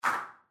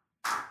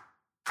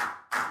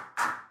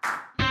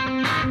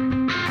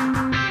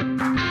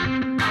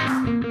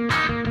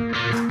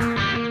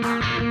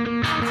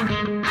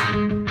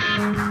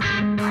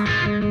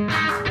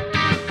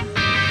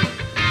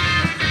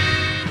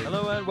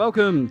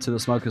Welcome to the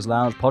Smokers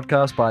Lounge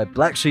podcast by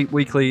Black Sheep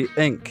Weekly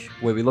Inc.,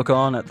 where we look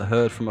on at the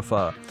herd from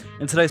afar.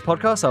 In today's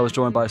podcast, I was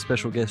joined by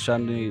special guest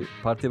Chandini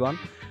Parthiban.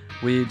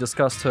 We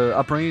discussed her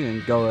upbringing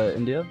in Goa,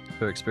 India,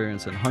 her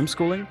experience in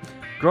homeschooling,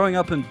 growing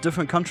up in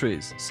different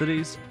countries,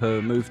 cities,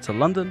 her move to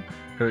London,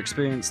 her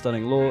experience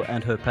studying law,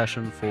 and her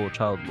passion for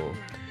child law.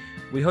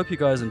 We hope you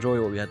guys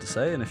enjoy what we had to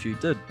say, and if you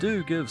did,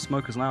 do give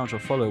Smokers Lounge a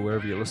follow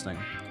wherever you're listening.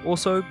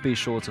 Also, be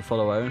sure to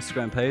follow our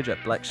Instagram page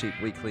at Black Sheep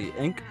Weekly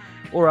Inc.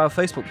 or our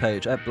Facebook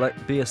page at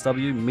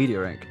BSW Media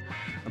Inc.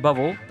 Above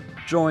all,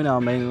 join our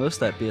mailing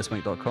list at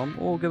bswink.com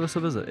or give us a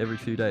visit every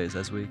few days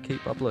as we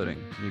keep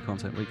uploading new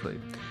content weekly.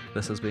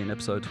 This has been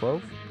episode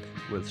 12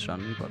 with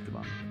Chandini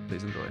Parthiban.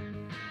 Please enjoy.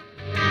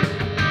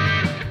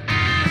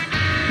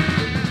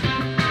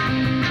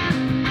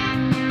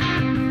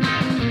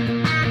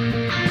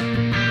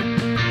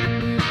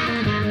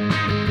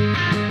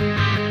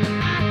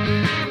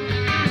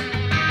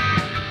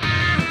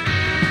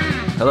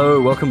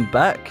 Hello, welcome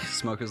back.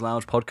 Smokers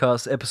Lounge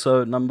podcast,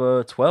 episode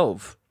number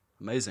 12.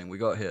 Amazing, we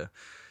got here.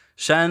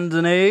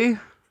 Chandini,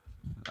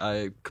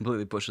 I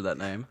completely butchered that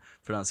name,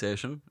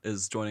 pronunciation,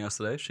 is joining us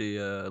today. She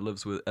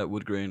lives at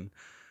Wood Green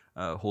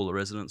Hall of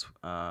Residence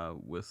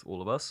with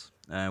all of us,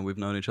 and we've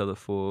known each other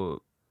for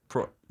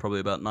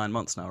probably about 9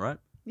 months now, right?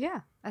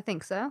 Yeah, I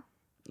think so.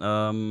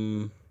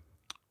 You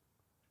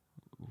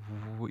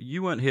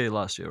weren't here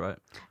last year, right?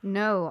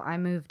 No, I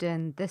moved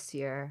in this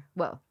year.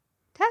 Well,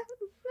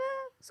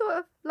 sort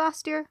of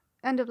last year,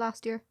 end of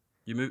last year.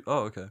 You moved?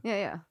 Oh, okay.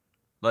 Yeah.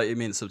 Like, you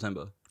mean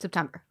September?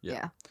 September,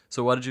 yeah.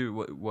 So why did you,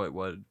 why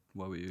were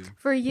you?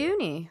 For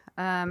uni.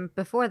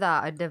 Before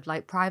that, I lived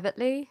like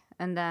privately.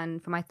 And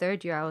then for my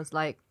third year, I was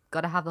like,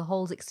 gotta have the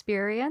whole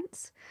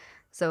experience.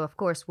 So, of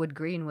course, Wood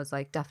Green was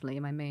like definitely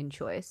my main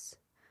choice.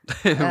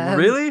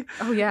 Really?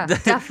 Oh, yeah,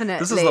 definitely.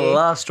 This is the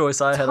last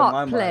choice I had in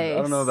my place. mind. I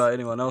don't know about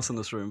anyone else in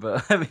this room,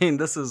 but I mean,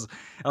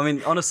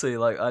 honestly,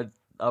 like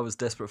I was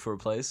desperate for a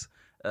place.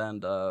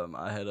 And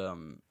I had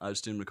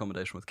student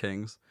accommodation with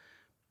Kings,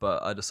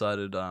 but I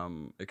decided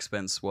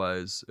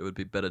expense-wise it would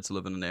be better to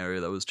live in an area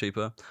that was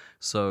cheaper.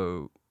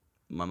 So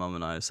my mum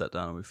and I sat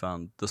down and we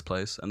found this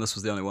place, and this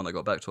was the only one that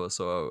got back to us.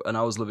 So and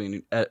I was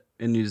living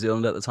in New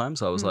Zealand at the time,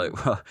 so I was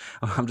like, well,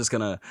 I'm just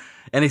gonna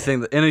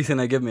anything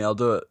they give me, I'll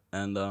do it.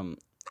 And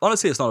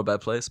honestly, it's not a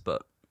bad place,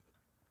 but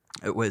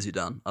it wears you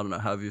down. I don't know.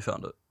 How have you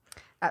found it?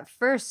 At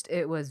first,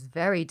 it was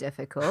very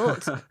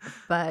difficult,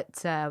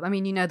 but I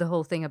mean, you know the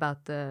whole thing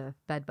about the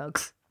bed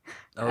bugs.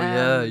 Oh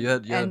yeah, you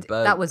had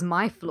bed. That was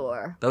my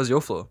floor. That was your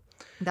floor.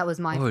 That was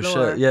my floor. Oh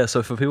shit! Yeah.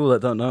 So for people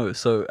that don't know,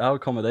 so our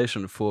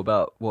accommodation for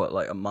about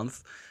a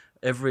month,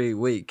 every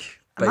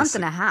week. A month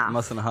and a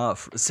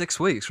half. 6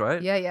 weeks,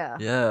 right? Yeah.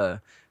 Yeah.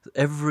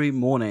 Every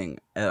morning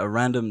at a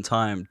random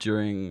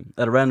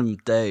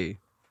day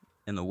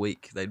in the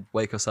week, they'd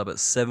wake us up at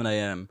 7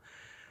 a.m.,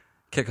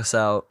 kick us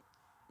out.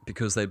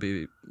 Because they'd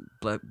be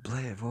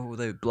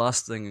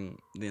blasting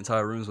the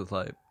entire rooms with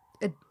like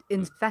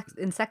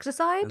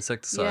insecticide.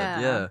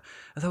 Yeah.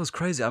 And that was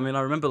crazy. I mean,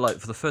 I remember like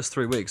for the first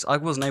 3 weeks, I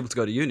wasn't able to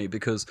go to uni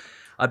because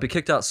I'd be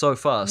kicked out so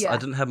fast. Yeah. I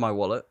didn't have my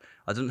wallet.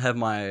 I didn't have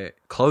my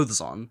clothes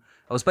on.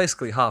 I was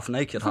basically half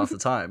naked half the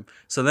time.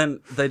 So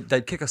then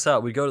they'd kick us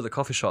out. We'd go to the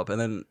coffee shop, and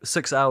then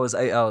 6 hours,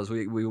 8 hours,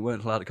 we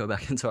weren't allowed to go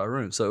back into our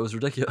room. So it was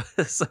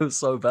ridiculous. It was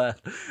so bad.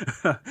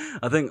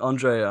 I think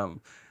Andre,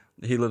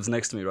 he lives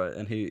next to me, right?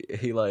 And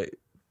he like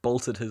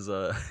bolted his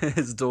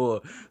his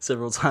door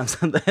several times,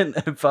 and then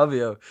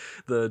Fabio,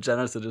 the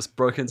janitor, just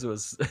broke into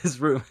his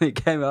room, and he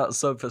came out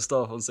so pissed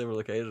off on several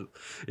occasions.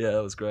 Yeah,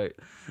 that was great.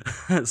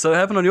 So it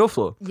happened on your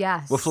floor?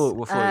 Yes. What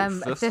floor?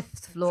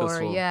 Fifth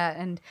floor.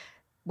 Yeah, and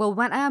well,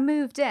 when I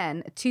moved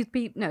in, 3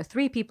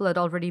 people had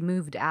already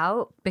moved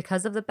out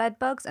because of the bed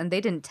bugs, and they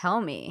didn't tell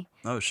me.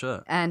 Oh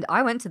shit! And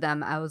I went to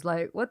them. I was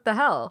like, "What the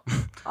hell?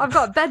 I've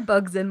got bed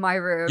bugs in my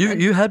room."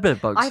 You had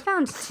bed bugs? I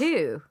found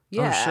 2.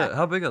 Yeah. Oh shit!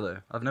 How big are they?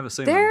 I've never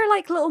seen them. They're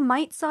like little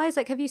mite size.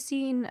 Like, have you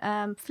seen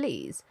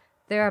fleas?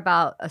 They're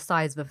about a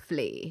size of a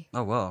flea.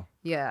 Oh wow!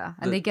 Yeah,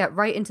 and they get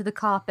right into the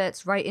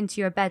carpets, right into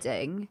your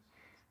bedding,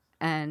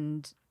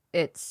 and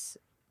it's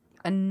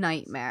a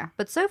nightmare.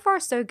 But so far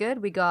so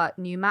good. We got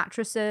new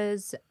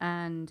mattresses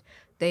and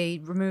they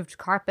removed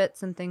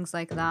carpets and things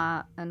like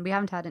that, and we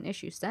haven't had an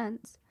issue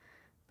since.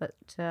 But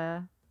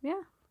yeah.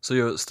 So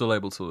you're still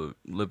able to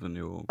live in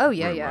your room,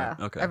 yeah. Right?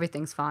 Okay.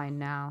 Everything's fine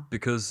now.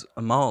 Because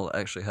Amal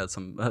actually had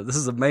some. This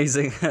is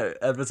amazing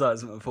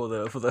advertisement for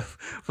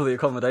the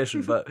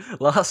accommodation. But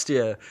last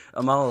year,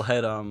 Amal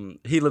had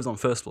he lived on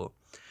first floor.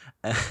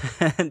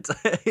 And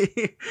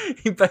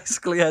he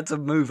basically had to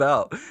move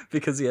out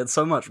because he had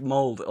so much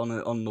mold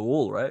on the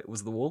wall. Right,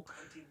 was the wall?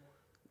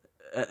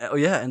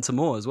 And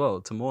Timur as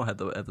well. Timur had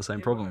the same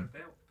problem.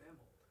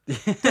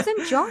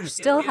 Doesn't Josh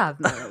still have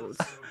mold?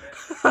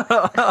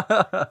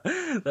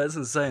 That's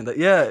insane.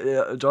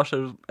 Josh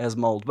has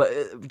mold, but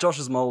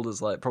Josh's mold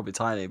is like probably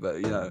tiny, but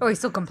you know. Oh, he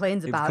still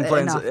complains about it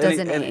enough,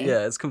 doesn't he?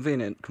 Yeah, it's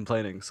convenient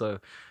complaining. So,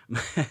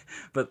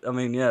 but I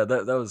mean, yeah,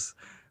 that was.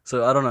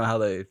 So I don't know how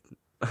they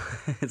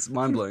it's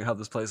mind blowing how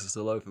this place is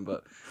still open.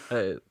 But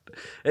hey,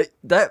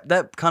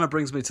 that kind of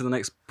brings me to the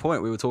next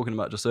point we were talking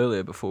about just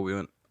earlier before we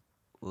went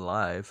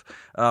live.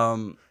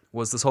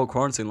 Was this whole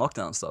quarantine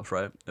lockdown stuff,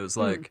 right? It was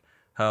like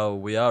how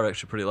we are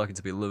actually pretty lucky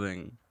to be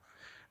living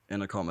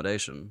in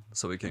accommodation,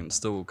 so we can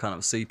still kind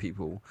of see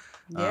people.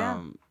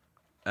 Yeah.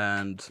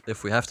 And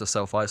if we have to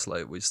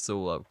self-isolate, we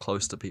still are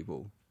close to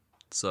people.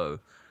 So,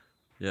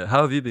 yeah.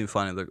 How have you been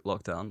finding the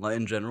lockdown, like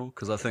in general?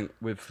 Because I think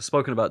we've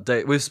spoken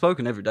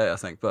every day, I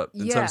think. But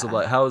in terms of Yeah.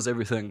 like, how is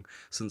everything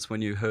since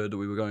when you heard that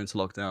we were going to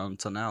lockdown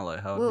to now?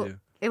 Like, how have Well, you?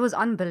 it was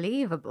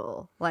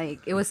unbelievable. Like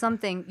it was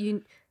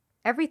something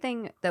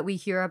everything that we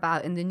hear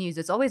about in the news,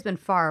 it's always been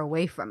far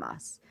away from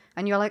us.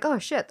 And you're like, oh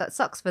shit, that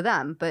sucks for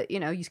them. But,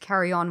 you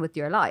carry on with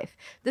your life.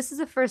 This is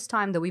the first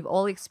time that we've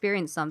all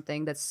experienced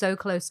something that's so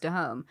close to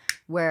home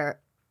where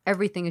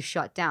everything is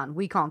shut down.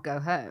 We can't go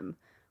home.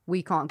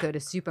 We can't go to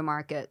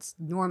supermarkets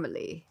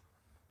normally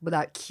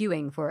without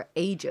queuing for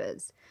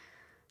ages.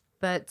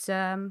 But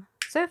so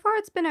far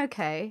it's been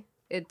okay.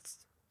 It's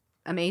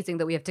amazing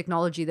that we have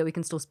technology that we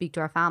can still speak to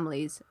our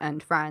families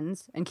and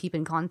friends and keep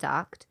in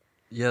contact.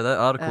 Yeah, that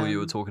article you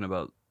were talking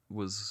about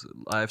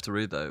I have to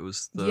read that. It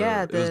was it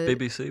was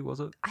BBC,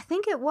 was it? I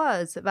think it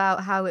was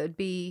about how it would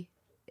be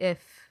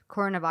if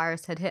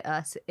coronavirus had hit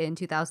us in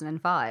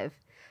 2005.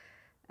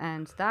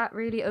 And that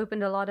really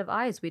opened a lot of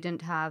eyes. We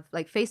didn't have,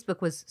 like,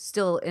 Facebook was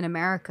still in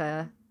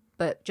America,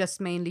 but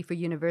just mainly for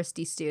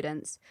university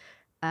students.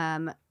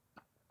 No,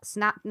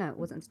 it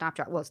wasn't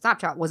Snapchat. Well,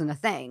 Snapchat wasn't a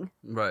thing.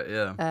 Right,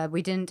 yeah.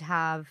 We didn't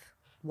have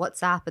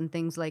WhatsApp and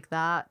things like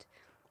that.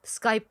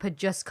 Skype had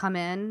just come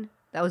in.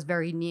 That was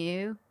very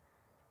new.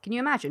 Can you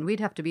imagine?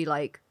 We'd have to be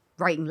like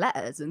writing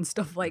letters and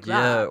stuff like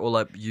that. Yeah, or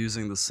like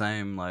using the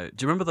same like.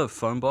 Do you remember the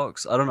phone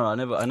box? I don't know.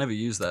 I never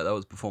used that. That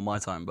was before my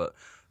time. But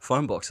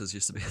phone boxes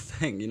used to be a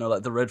thing.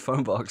 Like the red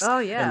phone box. Oh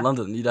yeah. In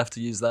London, you'd have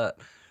to use that.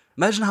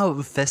 Imagine how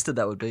infested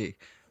that would be.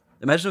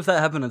 Imagine if that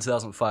happened in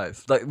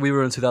 2005. Like we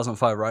were in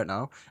 2005 right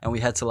now, and we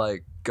had to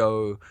like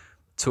go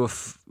to a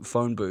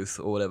phone booth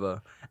or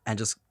whatever and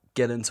just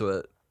get into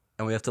it,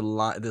 and we have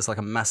to there's like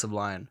a massive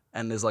line,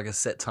 and there's like a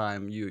set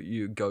time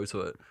you go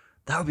to it.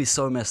 That would be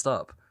so messed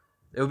up.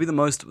 It would be the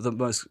most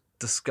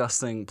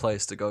disgusting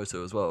place to go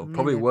to as well.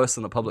 Probably worse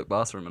than a public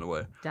bathroom in a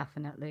way.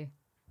 Definitely.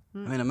 I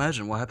mean,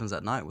 imagine what happens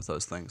at night with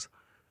those things.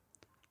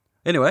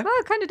 Anyway. Well,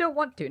 I kind of don't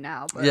want to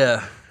now. But...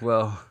 Yeah,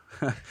 well,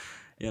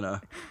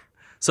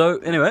 So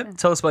anyway,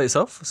 tell us about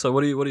yourself. So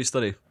what do you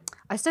study?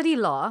 I study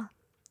law.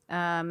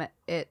 I'm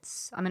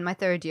in my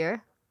third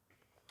year.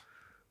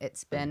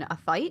 It's been a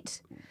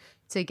fight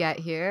to get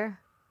here,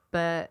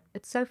 but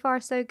it's so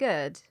far so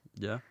good.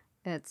 Yeah.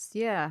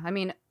 I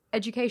mean,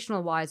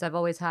 educational wise, I've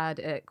always had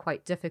it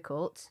quite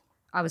difficult.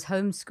 I was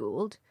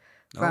homeschooled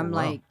from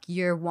like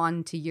year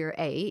 1 to year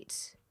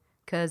 8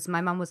 because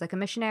my mum was like a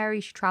missionary.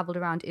 She traveled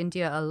around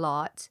India a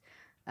lot.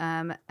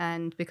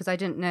 And because I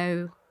didn't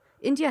know,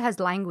 India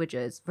has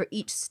languages for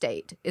each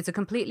state. It's a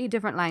completely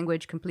different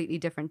language, completely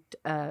different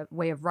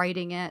way of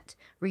writing it,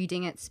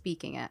 reading it,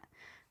 speaking it.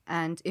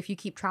 And if you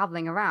keep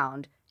traveling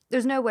around,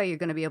 there's no way you're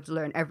going to be able to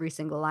learn every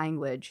single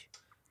language.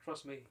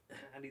 Trust me,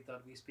 Andy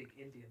thought we speak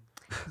Indian.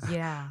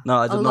 Yeah. No,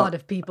 I did not. A not. lot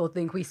of people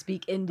think we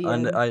speak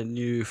Indian. I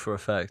knew for a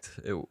fact.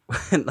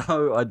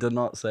 No, I did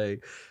not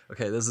say.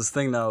 Okay, there's this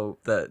thing now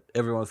that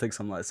everyone thinks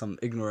I'm like some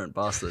ignorant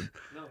bastard.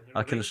 No,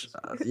 I can, a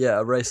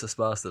racist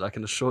bastard. I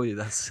can assure you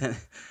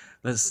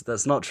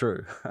that's not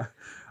true.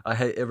 I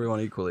hate everyone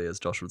equally, as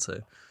Josh would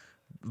say.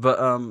 But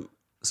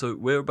so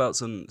whereabouts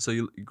so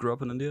you grew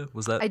up in India?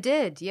 Was that? I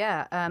did,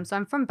 yeah. So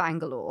I'm from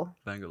Bangalore.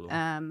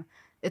 Bangalore.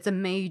 It's a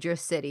major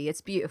city. It's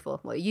beautiful.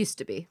 Well, it used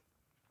to be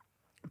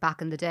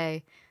back in the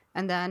day.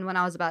 And then when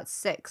I was about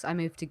 6, I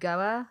moved to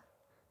Goa,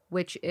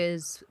 which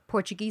is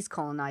Portuguese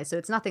colonized. So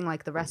it's nothing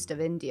like the rest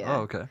of India.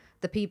 Oh, okay.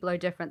 The people are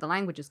different. The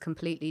language is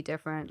completely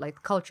different. Like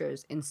the culture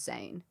is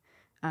insane.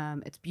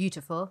 It's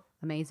beautiful,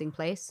 amazing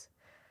place.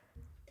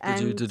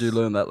 Did you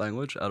learn that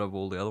language out of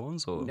all the other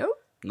ones, or Nope.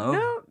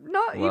 No,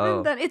 not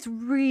even then. It's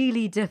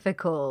really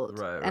difficult.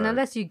 Right. And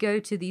unless you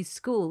go to these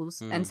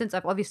schools, and since I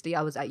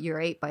was at year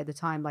 8 by the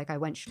time like I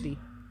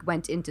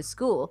went into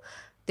school,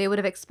 they would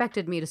have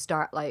expected me to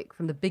start like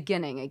from the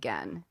beginning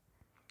again.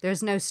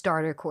 There's no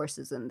starter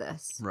courses in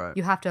this. Right.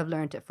 You have to have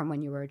learned it from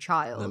when you were a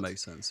child. That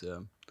makes sense. Yeah.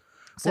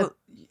 So,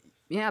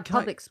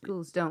 public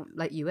schools don't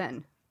let you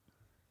in.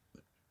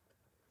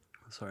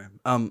 Sorry.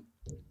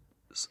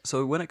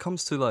 So when it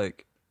comes to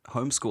like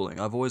homeschooling,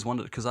 I've always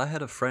wondered because I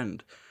had a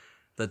friend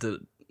that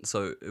did.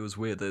 So it was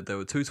weird. There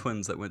were 2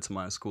 twins that went to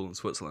my school in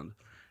Switzerland,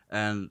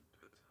 and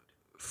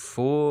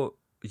 4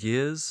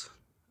 years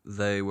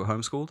they were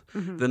homeschooled.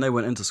 Mm-hmm. Then they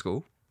went into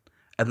school,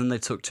 and then they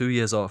took 2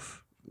 years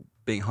off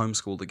being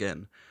homeschooled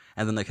again,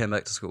 and then they came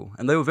back to school.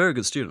 And they were very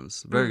good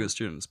students, good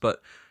students. But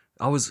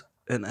I was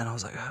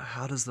like,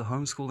 how does the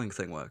homeschooling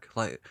thing work?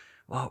 Like,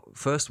 well,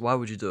 first, why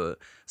would you do it?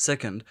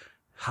 Second,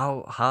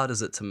 how hard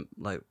is it to,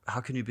 like,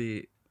 how can you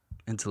be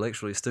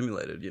intellectually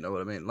stimulated? You know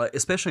what I mean? Like,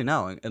 especially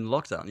now in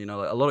lockdown,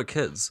 like a lot of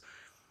kids,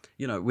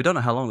 we don't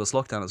know how long this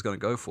lockdown is going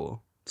to go for.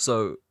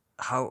 So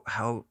how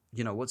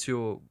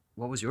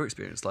what was your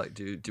experience like?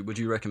 Would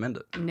you recommend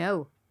it?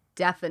 No,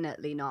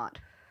 definitely not.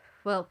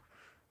 Well,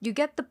 you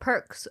get the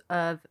perks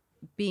of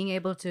being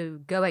able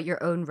to go at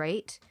your own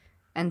rate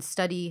and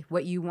study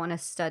what you want to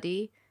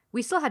study.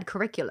 We still had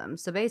curriculum.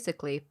 So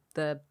basically,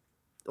 the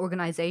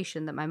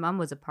organization that my mom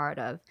was a part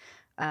of,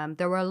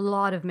 there were a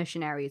lot of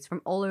missionaries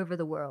from all over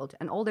the world,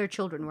 and all their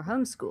children were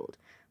homeschooled.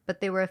 But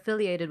they were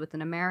affiliated with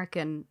an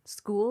American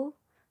school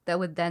that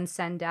would then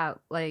send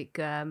out like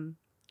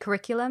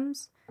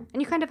curriculums.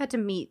 And you kind of had to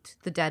meet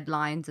the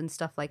deadlines and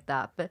stuff like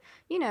that. But,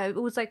 it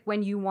was like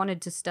when you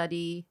wanted to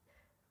study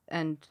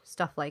and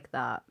stuff like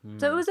that.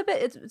 So it was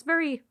it's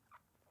very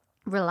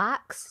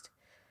relaxed,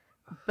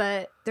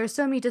 but there's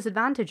so many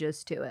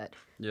disadvantages to it.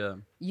 Yeah.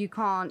 You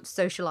can't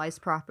socialize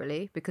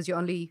properly because you're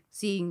only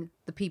seeing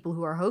the people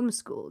who are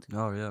homeschooled.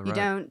 Oh yeah, right. You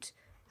don't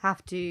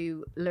have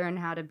to learn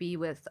how to be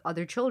with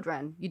other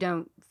children. You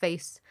don't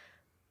face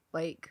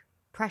like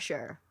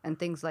pressure and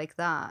things like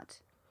that,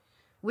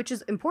 which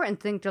is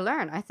important thing to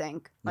learn, I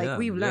think. Like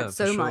we've learned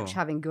so much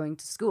having going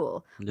to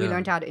school. We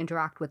learned how to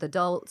interact with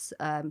adults,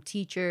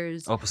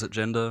 teachers, opposite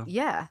gender.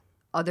 Yeah,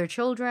 other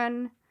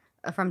children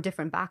from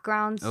different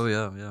backgrounds. Oh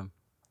yeah, yeah.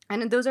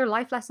 And those are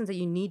life lessons that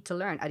you need to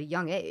learn at a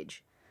young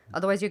age.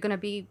 Otherwise, you're going to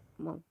be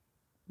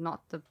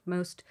not the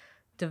most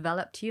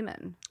developed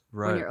human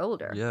when you're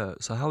older. Yeah.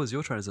 So how was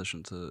your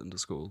transition into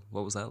school?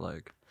 What was that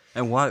like?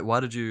 And why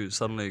did you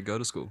suddenly go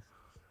to school?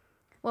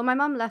 Well, my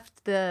mom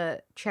left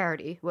the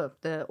charity,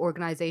 the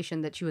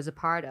organization that she was a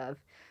part of.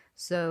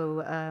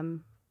 So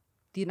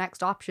the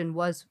next option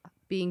was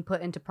being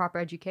put into proper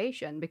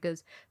education,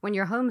 because when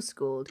you're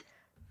homeschooled,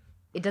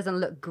 it doesn't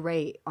look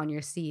great on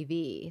your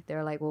CV.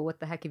 They're like, well, what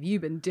the heck have you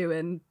been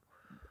doing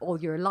all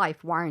your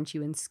life? Why aren't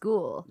you in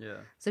school? Yeah.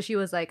 So she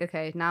was like,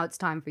 okay, now it's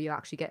time for you to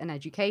actually get an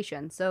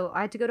education. So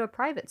I had to go to a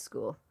private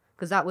school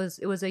because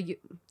it was a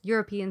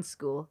European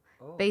school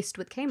based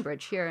with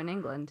Cambridge here in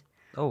England.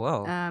 Oh,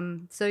 wow.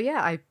 So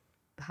yeah, I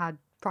had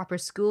proper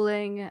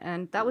schooling,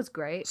 and that was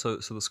great. So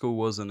the school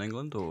was in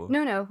England, or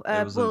No.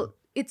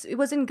 It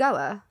was in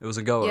Goa. It was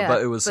in Goa, Yeah,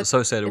 but it was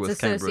associated with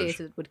Cambridge.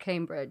 Associated with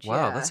Cambridge.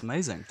 Wow, yeah. that's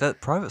amazing.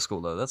 That private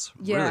school though, that's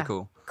really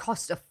cool.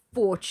 Cost a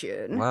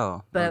fortune.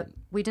 Wow. But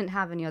we didn't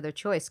have any other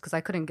choice because I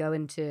couldn't go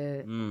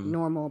into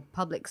normal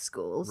public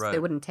schools. Right. They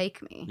wouldn't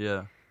take me.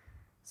 Yeah.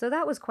 So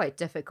that was quite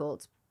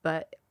difficult,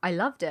 but I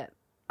loved it.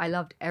 I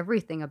loved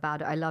everything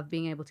about it. I loved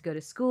being able to go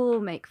to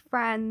school, make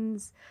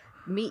friends,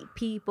 meet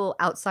people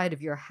outside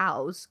of your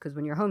house, because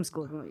when you're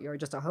homeschooled, you're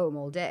just at home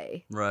all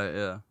day. Right,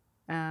 yeah.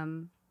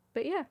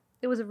 But yeah,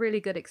 it was a really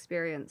good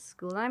experience,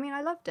 school. I mean,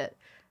 I loved it.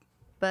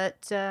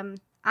 But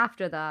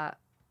after that,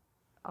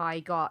 I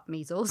got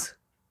measles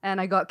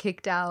and I got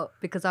kicked out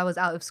because I was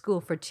out of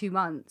school for 2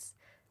 months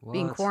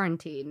being What?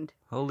 quarantined.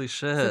 Holy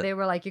shit. So they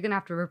were like, you're going to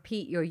have to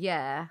repeat your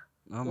year.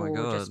 Oh my or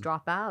God. just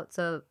drop out.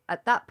 So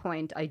at that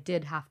point, I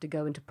did have to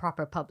go into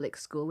proper public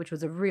school, which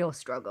was a real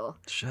struggle.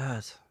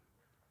 Shit.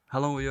 How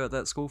long were you at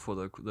that school for,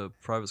 the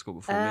private school,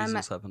 before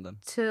measles happened then?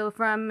 So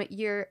from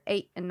year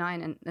 8 and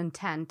 9 and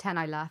 10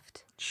 I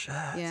left. Shit.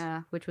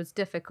 Yeah, which was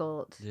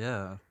difficult.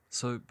 Yeah.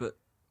 So, but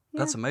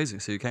that's amazing.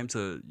 So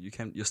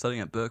you're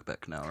studying at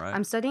Birkbeck now, right?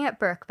 I'm studying at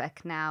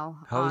Birkbeck now.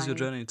 How was your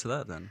journey to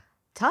that then?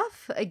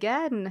 Tough,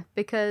 again,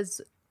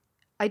 because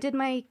I did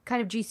my kind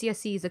of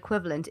GCSEs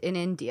equivalent in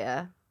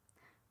India,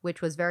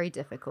 which was very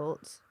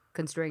difficult,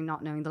 considering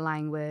not knowing the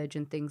language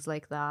and things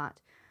like that.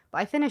 But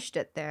I finished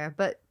it there.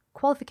 But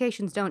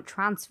qualifications don't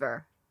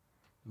transfer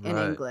in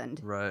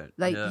England. Right.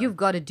 Like, yeah. you've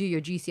got to do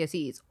your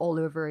GCSEs all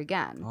over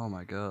again. Oh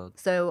my God.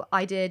 So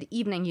I did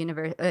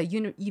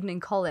evening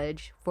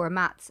college for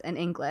maths and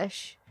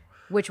English,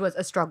 which was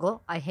a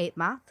struggle. I hate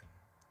math.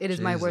 It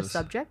is my worst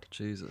subject.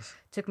 Jesus.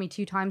 Took me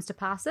 2 times to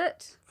pass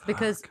it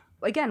because,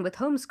 again, with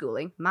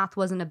homeschooling, math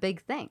wasn't a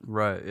big thing.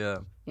 Right, yeah.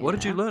 What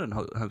did you learn in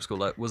homeschool?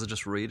 Like, was it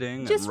just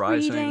reading Just and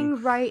writing?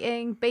 reading,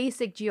 writing,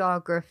 basic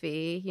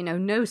geography,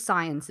 no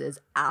sciences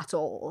at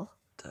all.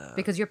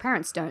 Because your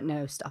parents don't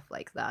know stuff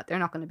like that. They're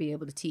not going to be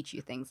able to teach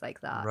you things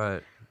like that.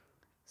 Right.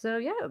 So,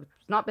 yeah,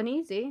 it's not been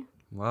easy.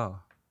 Wow.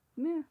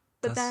 Yeah.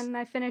 But then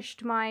I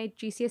finished my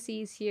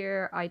GCSEs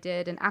here. I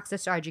did an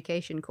access to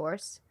education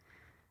course.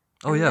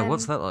 Oh, And yeah. then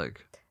What's that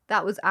like?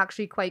 That was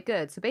actually quite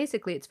good. So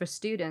basically, it's for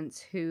students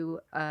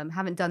who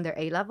haven't done their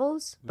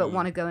A-levels but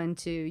want to go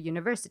into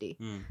university.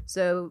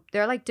 So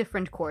they're like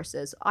different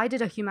courses. I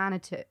did a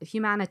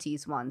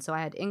humanities one. So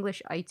I had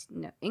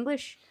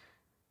English,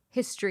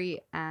 history,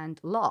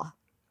 and law.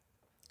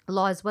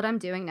 Law is what I'm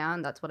doing now,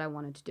 and that's what I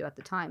wanted to do at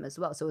the time as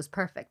well. So it was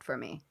perfect for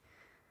me.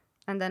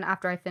 And then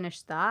after I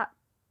finished that,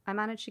 I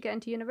managed to get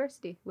into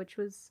university, which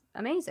was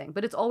amazing.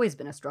 But it's always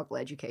been a struggle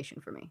education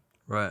for me.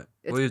 Right.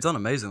 Well, you've done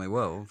amazingly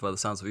well, by the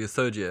sounds of it. Your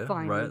third year,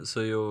 Finally. right?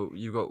 So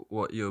you've got,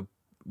 what, you're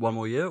 1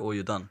 more year, or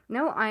you're done?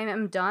 No, I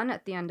am done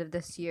at the end of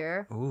this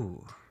year,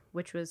 Ooh.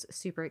 which was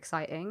super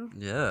exciting.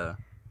 Yeah.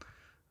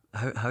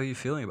 How are you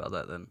feeling about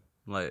that then?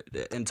 Like,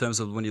 in terms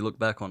of when you look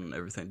back on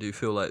everything, do you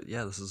feel like,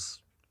 yeah, this has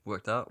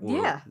worked out? Or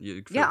Yeah.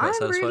 You feel Yeah, quite I'm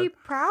satisfied? really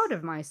proud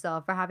of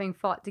myself for having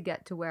fought to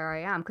get to where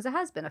I am, because it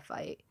has been a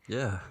fight.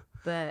 Yeah.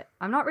 But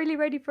I'm not really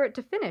ready for it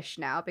to finish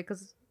now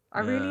because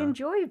I really Yeah.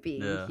 enjoy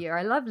being Yeah. here.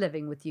 I love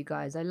living with you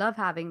guys. I love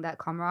having that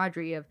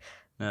camaraderie of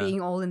Yeah.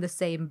 being all in the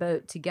same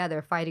boat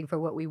together, fighting for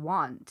what we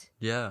want.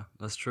 Yeah,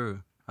 that's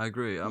true. I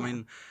agree. I Yeah.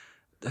 mean,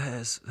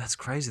 that's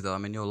crazy though. I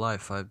mean, your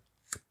life,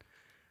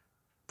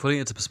 putting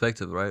it into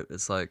perspective, right?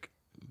 It's like,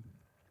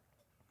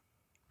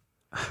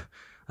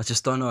 I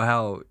just don't know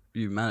how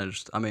you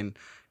managed. I mean,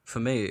 for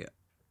me,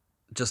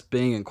 just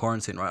being in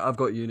quarantine, right? I've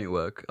got uni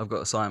work, I've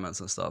got assignments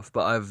and stuff,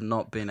 but I've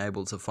not been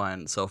able to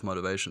find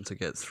self-motivation to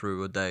get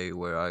through a day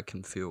where I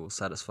can feel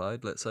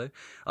satisfied, let's say.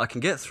 I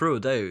can get through a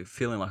day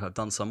feeling like I've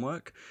done some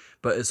work,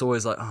 but it's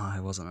always like, oh,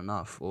 it wasn't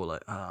enough, or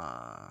like,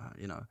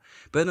 you know.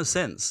 But in a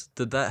sense,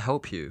 did that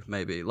help you,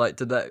 maybe? Like,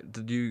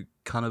 did you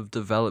kind of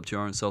develop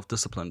your own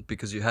self-discipline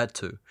because you had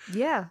to?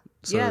 Yeah.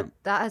 So- yeah,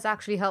 that has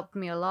actually helped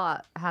me a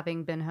lot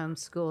having been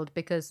homeschooled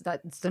because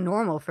that's the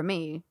normal for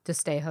me to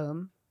stay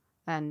home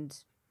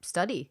and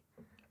study.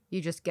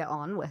 You just get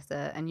on with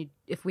it, and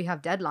if we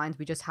have deadlines,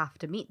 we just have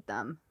to meet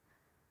them.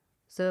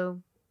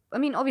 So, I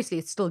mean, obviously,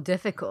 it's still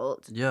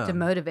difficult Yeah. to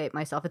motivate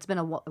myself. It's been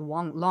a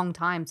long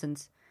time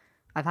since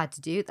I've had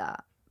to do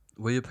that.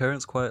 Were your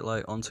parents quite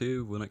like onto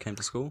you when it came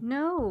to school?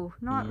 No,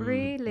 not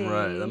really.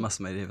 Right, that must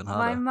have made it even My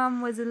harder.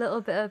 mum was a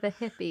little bit of a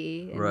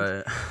hippie, and,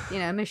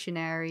 Right.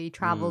 missionary,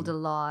 traveled a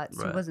lot,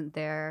 so right. wasn't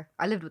there.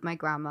 I lived with my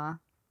grandma,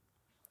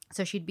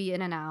 so she'd be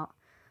in and out.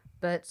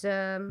 But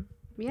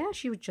yeah,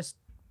 she would just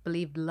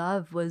believed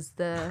love was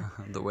the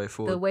The way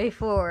forward. the way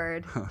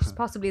forward. She's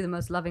possibly the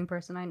most loving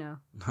person I know.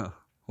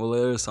 Well,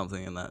 there is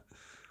something in that.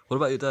 What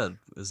about your dad?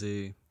 Was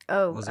he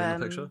in the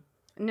picture?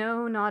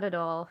 No, not at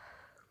all.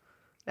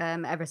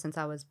 Ever since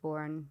I was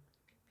born,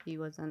 he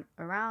wasn't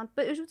around.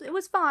 But it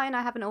was fine.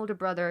 I have an older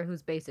brother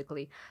who's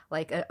basically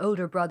like an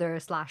older brother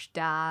 /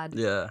 dad.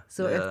 Yeah.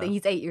 Sort of yeah. thing.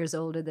 He's 8 years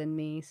older than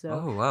me. So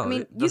Oh wow! I mean,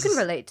 you That's can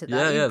a- relate to that.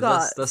 Yeah, yeah. You've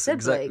got That's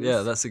siblings.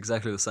 exactly that's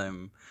exactly the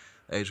same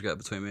age gap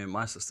between me and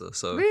my sister.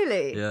 So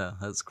Really? yeah,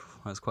 that's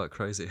quite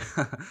crazy.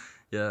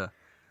 Yeah,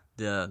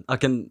 yeah. I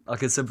can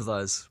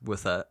sympathize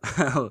with that.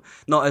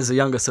 Not as a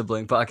younger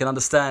sibling, but I can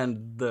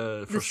understand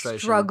the The frustration.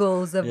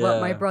 struggles of what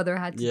my Yeah. brother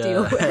had to Yeah,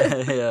 deal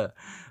with. yeah.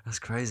 That's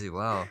crazy.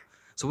 Wow.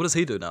 So what does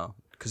he do now?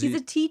 Because He's a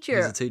teacher.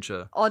 He's a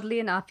teacher. Oddly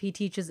enough, he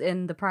teaches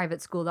in the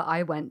private school that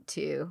I went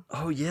to.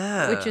 Oh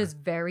yeah. Which is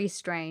very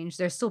strange.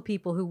 There's still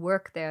people who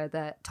work there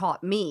that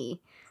taught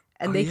me,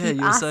 and Oh, they yeah, keep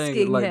you were saying,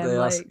 asking like, him, they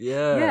ask-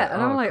 yeah.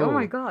 and I'm Oh, like, oh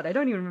my cool. god, I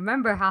don't even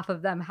remember half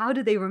of them. How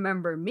do they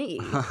remember me?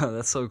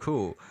 That's so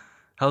cool.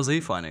 How's he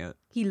finding it?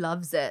 He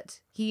loves it.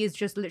 He has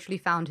just literally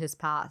found his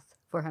path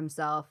for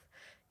himself.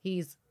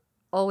 He's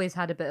always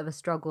had a bit of a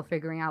struggle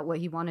figuring out what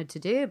he wanted to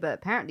do, but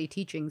apparently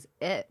teaching's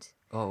it.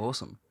 Oh,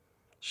 awesome.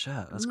 Shit,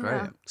 that's Yeah.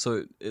 great.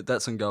 So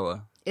that's in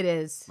Goa. It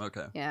is.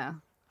 Okay, Yeah.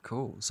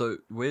 cool. So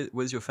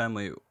where's your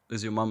family?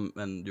 Is your mum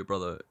and your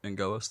brother in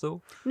Goa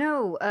still?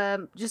 No,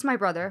 just my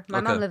brother. My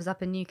mum Okay. lives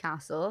up in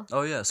Newcastle.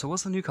 Oh yeah. So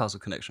what's the Newcastle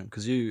connection?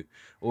 Because you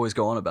always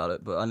go on about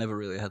it, but I never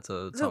really had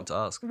time to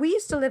ask. We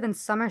used to live in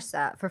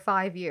Somerset for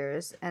 5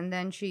 years, and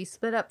then she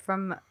split up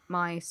from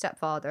my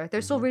stepfather.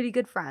 They're still really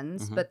good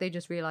friends, but they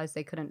just realized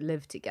they couldn't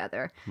live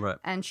together. Right.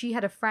 And she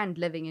had a friend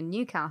living in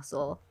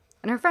Newcastle,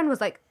 and her friend was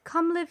like,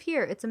 "Come live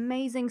here. It's an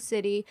amazing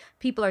city.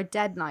 People are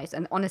dead nice,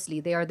 and honestly,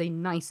 they are the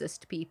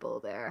nicest people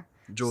there.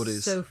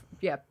 Geordies. So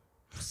yeah,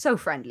 so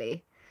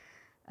friendly.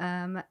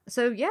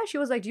 So yeah, she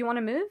was like, "Do you want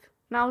to move?"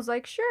 And I was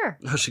like, "Sure."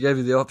 She gave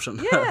you the option.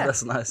 Yeah.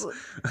 That's nice.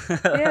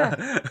 Yeah.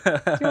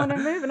 Do you want to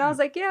move? And I was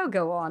like, yeah, I'll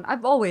go on.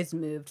 I've always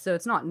moved, so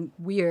it's not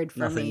weird for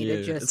Nothing me new.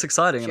 to just It's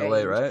exciting in a way,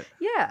 change. right?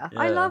 Yeah,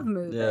 I Yeah, love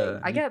moving. yeah.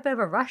 I get a bit of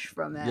a rush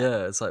from it.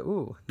 Yeah. It's like,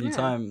 ooh, new Yeah.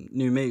 time,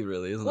 new me,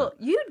 really, isn't Well, it?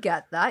 you'd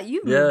get that.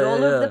 You've Yeah, moved all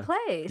yeah, over yeah. the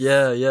place.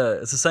 Yeah, yeah.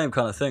 It's the same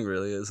kind of thing,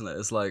 really, isn't it?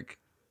 It's like,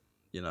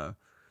 you know,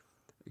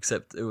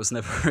 except it was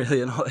never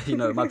really,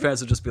 my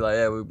parents would just be like,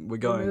 yeah, we're We're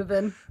going.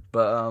 moving.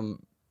 But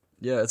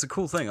yeah, it's a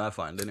cool thing I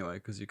find anyway,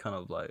 because you kind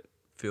of like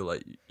feel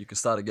like you can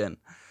start again.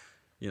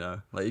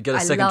 Like you get a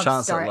I second love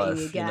chance at starting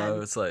life.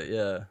 again. It's like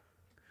yeah.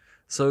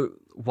 So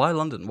why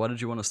London? Why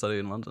did you want to study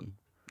in London?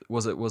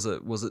 Was it?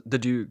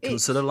 Did you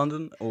consider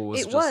London, or was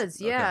it? It just, was,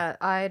 yeah.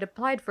 I'd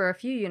applied for a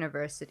few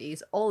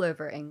universities all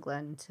over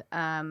England,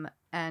 and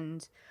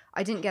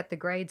I didn't get the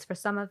grades for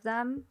some of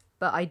them,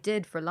 but I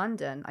did for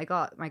London. I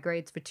got my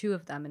grades for 2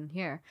 of them in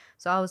here.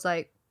 So I was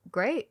like,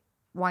 great,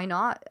 why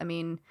not? I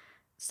mean,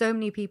 so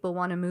many people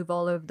want to move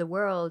all over the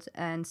world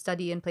and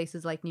study in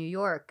places like New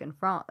York and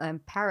France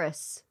and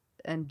Paris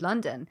and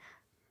London.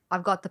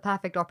 I've got the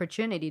perfect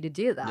opportunity to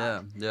do that.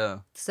 Yeah, yeah,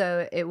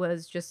 So it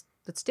was just,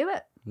 let's do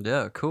it.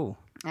 yeah. Cool,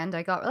 And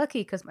I got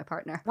lucky because my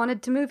partner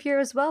wanted to move here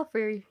as well for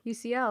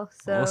UCL.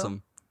 So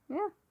awesome.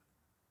 yeah,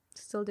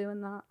 still doing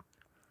that.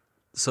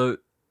 So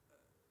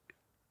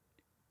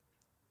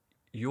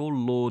your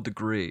law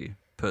degree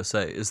per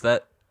se was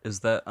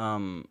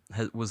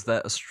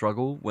that a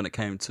struggle when it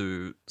came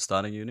to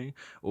starting uni,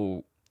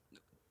 or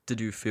did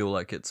you feel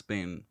like it's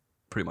been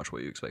pretty much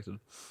what you expected?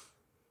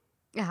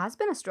 It has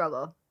been a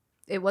struggle.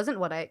 It wasn't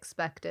what I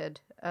expected.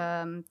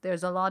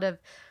 There's a lot of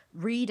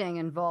reading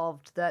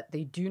involved that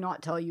they do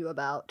not tell you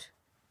about.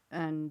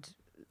 and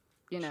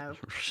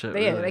Shit,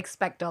 they really?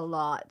 expect a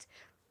lot.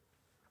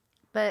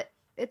 But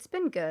it's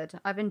been good.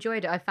 I've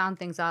enjoyed it. I found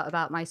things out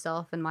about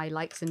myself and my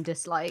likes and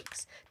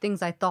dislikes.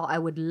 Things I thought I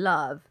would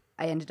love,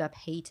 I ended up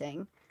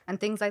hating. And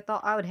things I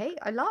thought I would hate,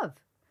 I love.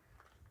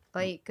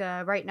 Like,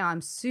 right now,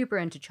 I'm super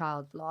into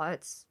child law.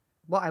 It's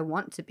what I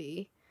want to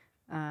be.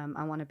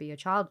 I want to be a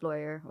child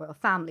lawyer, or a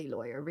family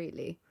lawyer,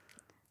 really.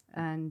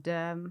 And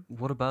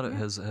What about it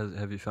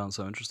have you found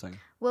so interesting?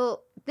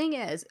 well, thing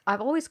is,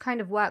 I've always kind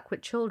of worked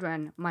with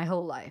children my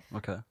whole life.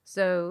 Okay.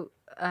 So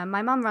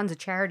my mum runs a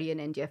charity in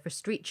India for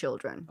street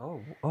children.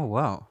 Oh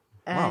wow.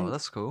 Wow, And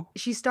that's cool.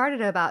 she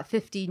started about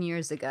 15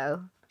 years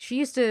ago. She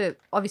used to,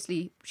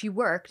 obviously, she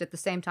worked at the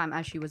same time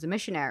as she was a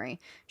missionary.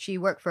 She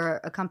worked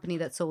for a company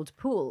that sold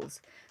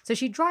pools. So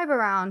she'd drive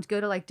around, go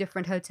to like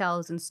different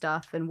hotels and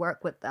stuff and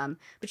work with them.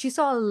 But she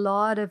saw a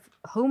lot of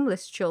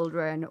homeless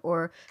children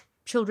or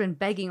children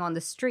begging on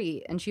the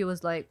street. And she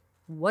was like,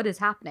 what is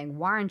happening?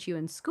 Why aren't you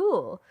in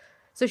school?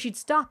 So she'd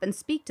stop and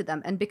speak to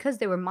them. And because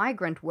they were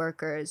migrant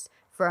workers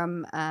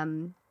from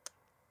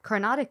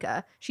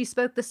Karnataka, she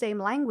spoke the same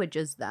language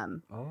as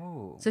them.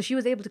 Oh. So she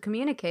was able to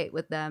communicate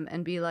with them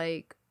and be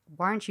like,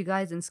 why aren't you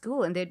guys in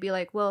school? And they'd be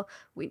like, well,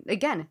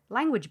 again,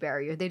 language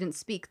barrier. They didn't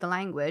speak the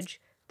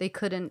language. They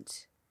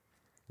couldn't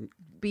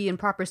be in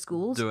proper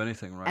schools. Do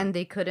anything, right? And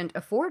they couldn't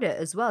afford it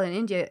as well. In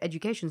India,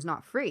 education's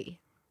not free.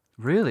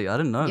 Really? I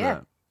didn't know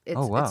that.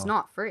 It's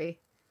not free.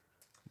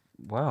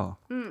 Wow.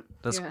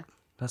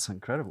 That's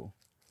incredible.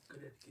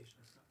 Good education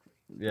is not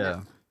free.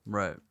 Yeah.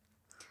 Right.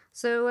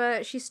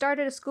 So she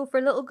started a school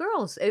for little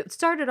girls. It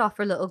started off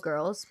for little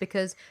girls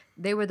because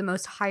they were the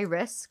most high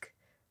risk.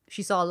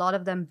 She saw a lot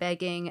of them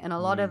begging and a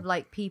lot of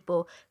like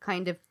people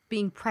kind of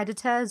being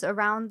predators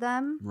around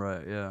them.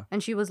 Right, yeah.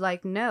 And she was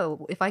like,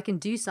 no, if I can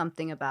do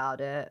something about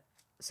it.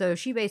 So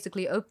she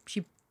basically,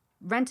 she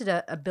rented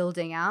a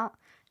building out.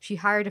 She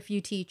hired a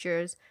few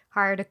teachers,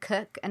 hired a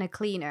cook and a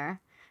cleaner,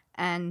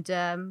 and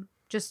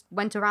just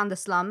went around the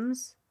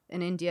slums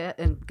in India,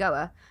 in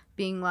Goa,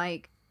 being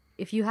like,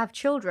 if you have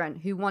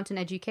children who want an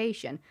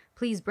education,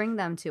 please bring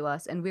them to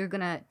us and we're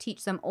going to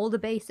teach them all the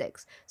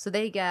basics. So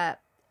they get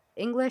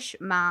English,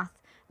 math,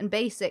 and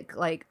basic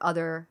like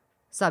other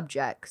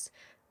subjects.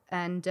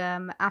 And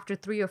after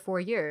 3 or 4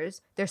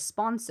 years, they're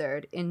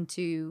sponsored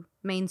into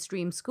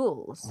mainstream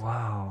schools.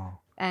 Wow.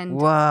 And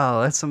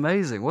wow, that's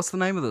amazing. What's the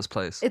name of this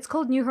place? it's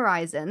called New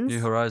Horizons.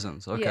 New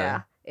Horizons, okay.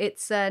 Yeah.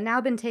 It's now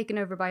been taken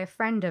over by a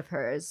friend of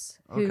hers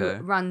who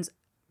Okay. runs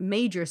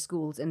major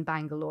schools in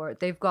Bangalore.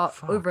 They've got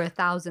Fuck. over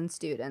 1,000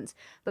 students.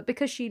 But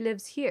because she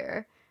lives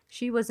here,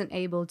 she wasn't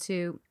able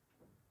to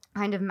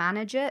kind of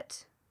manage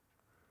it.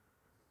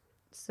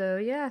 So,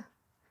 yeah,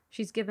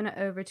 she's given it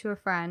over to a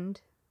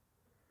friend.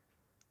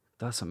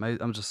 That's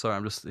amazing. I'm just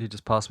sorry. He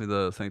just passed me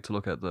the thing to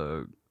look at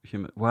the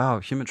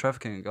human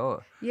trafficking in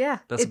Goa. Yeah.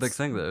 That's a big it's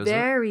thing though, isn't it?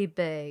 very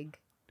big.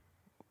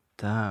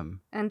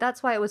 Damn. And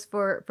that's why it was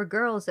for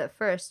girls at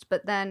first,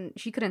 but then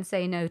she couldn't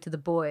say no to the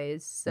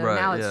boys. So Right,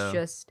 now it's yeah.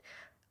 just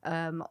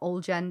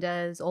all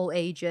genders, all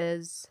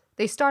ages.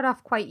 They start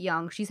off quite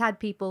young. She's had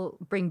people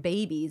bring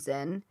babies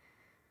in,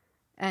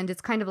 and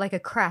it's kind of like a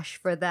crash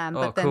for them,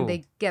 Oh, but then cool.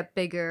 they get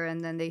bigger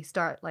and then they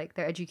start like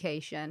their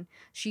education.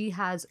 She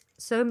has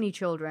so many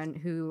children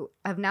who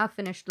have now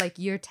finished like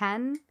year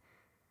 10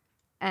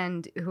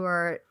 and who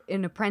are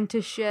in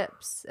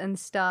apprenticeships and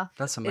stuff.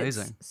 That's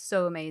amazing. It's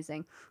so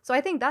amazing. So I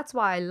think that's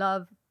why I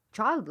love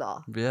child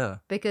law, Yeah,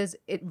 because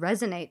it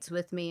resonates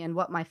with me and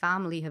what my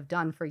family have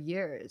done for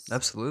years.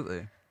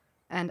 absolutely.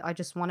 And I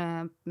just want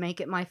to make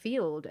it my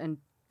field and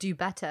do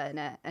better in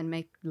it and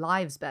make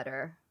lives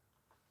better.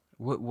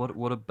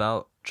 What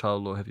about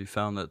child law have you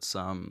found that's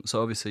so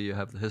obviously you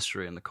have the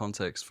history and the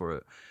context for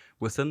it.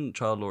 Within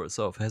child law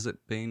itself, has it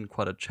been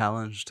quite a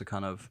challenge to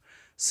kind of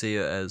see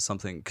it as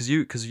something, because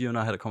you and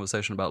I had a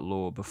conversation about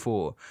law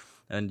before,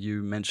 and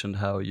you mentioned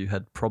how you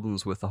had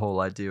problems with the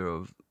whole idea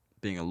of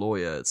being a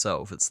lawyer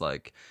itself. It's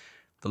like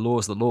the law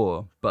is the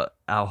law, but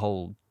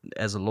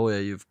as a lawyer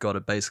you've got to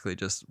basically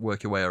just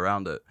work your way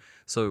around it.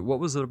 So what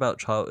was it about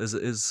is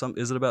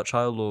it about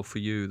child law for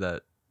you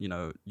that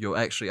you're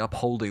actually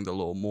upholding the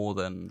law more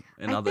than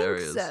in other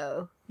areas?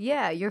 So.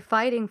 Yeah, you're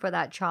fighting for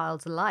that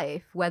child's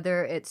life,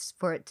 whether it's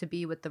for it to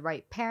be with the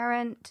right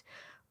parent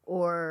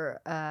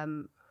or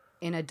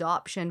in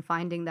adoption,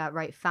 finding that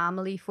right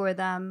family for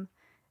them.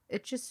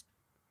 It just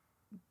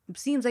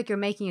seems like you're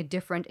making a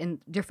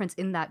difference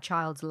in that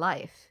child's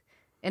life.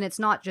 And it's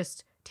not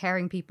just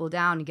tearing people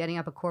down and getting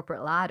up a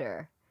corporate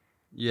ladder.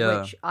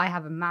 Yeah. Which I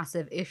have a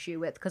massive issue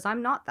with because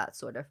I'm not that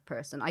sort of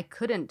person. I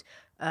couldn't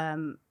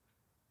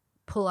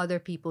pull other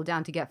people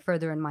down to get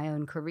further in my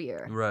own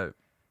career. Right.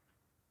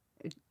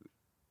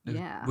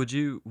 Yeah. Would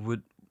you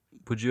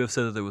have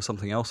said that there was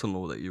something else in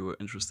law that you were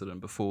interested in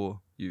before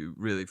you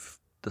really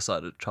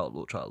decided child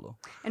law?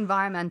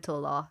 Environmental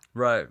law.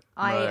 Right.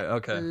 I right.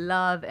 Okay.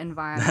 love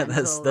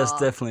environmental law. That's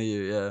definitely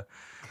you. Yeah.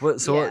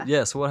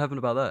 So what happened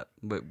about that?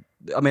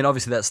 I mean,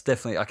 obviously that's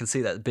definitely, I can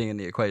see that being in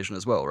the equation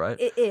as well, right?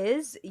 It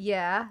is,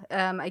 yeah.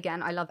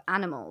 Again, I love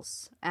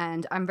animals,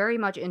 and I'm very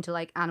much into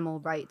like animal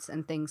rights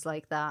and things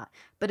like that.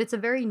 But it's a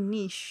very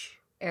niche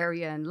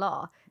area in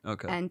law,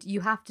 Okay. and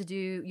you have to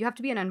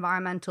be an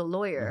environmental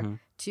lawyer Mm-hmm.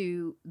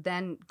 to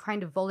then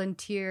kind of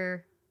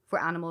volunteer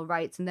for animal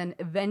rights, and then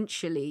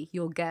eventually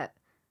you'll get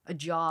a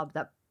job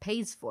that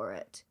pays for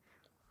it.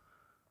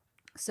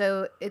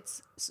 So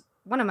it's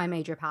one of my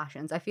major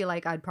passions. I feel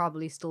like I'd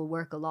probably still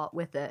work a lot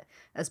with it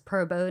as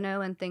pro bono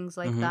and things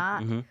like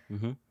that.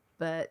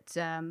 But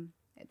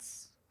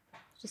it's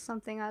just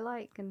something I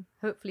like, and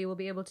hopefully we'll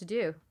be able to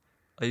do.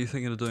 Are you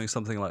thinking of doing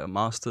something like a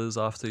master's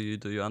after you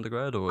do your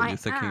undergrad, or are you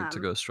thinking to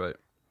go straight?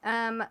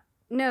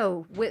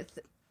 No,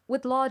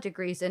 with law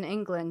degrees in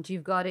England,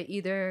 you've got to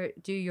either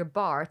do your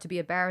bar to be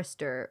a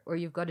barrister, or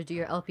you've got to do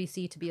your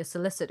LPC to be a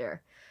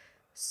solicitor.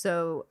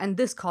 So, and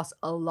this costs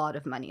a lot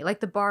of money. Like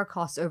the bar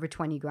costs over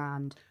 20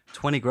 grand.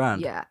 20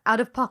 grand? Yeah, out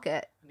of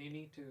pocket. And you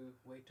need to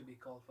wait to be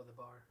called for the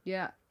bar.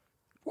 Yeah.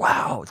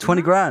 Wow,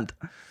 20 grand.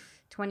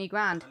 20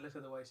 grand. Unless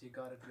otherwise you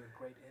gotta do a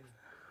great inn.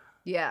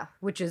 Yeah,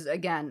 which is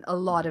again a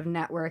lot of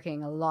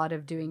networking, a lot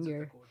of doing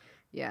your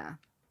yeah.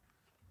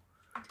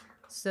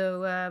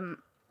 So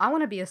I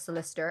want to be a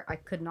solicitor. I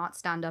could not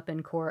stand up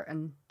in court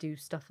and do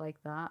stuff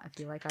like that. I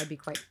feel like I'd be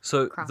quite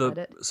crap at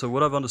it. So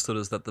what I've understood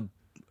is that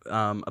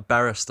a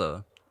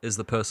barrister is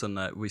the person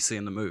that we see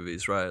in the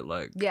movies, right?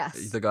 Like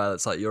Yes. the guy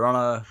that's like, Your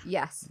Honor,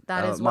 Yes,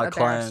 that is my what a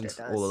barrister client,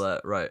 does. all of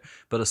that, right?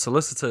 But a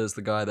solicitor is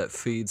the guy that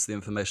feeds the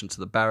information to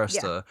the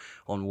barrister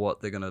on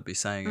what they're going to be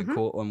saying in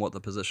court, on what the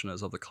position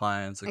is of the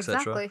clients, etc.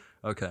 Exactly.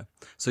 Okay,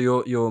 so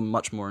you're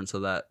much more into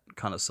that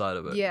kind of side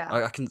of it. Yeah.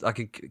 I can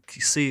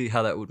see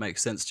how that would make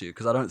sense to you,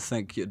 because I don't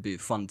think it'd be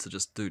fun to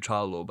just do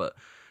child law, but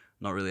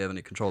not really have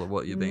any control of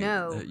what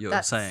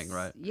you're saying,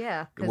 right?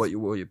 Yeah. What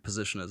your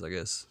position is, I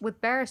guess. With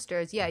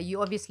barristers, yeah,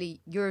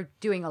 you're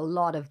doing a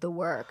lot of the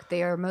work.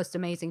 They are most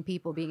amazing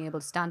people, being able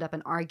to stand up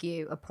and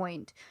argue a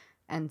point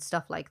and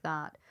stuff like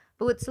that.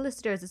 But with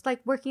solicitors, it's like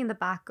working in the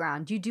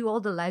background. You do all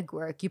the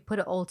legwork, you put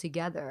it all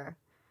together.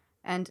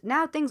 And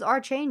now things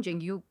are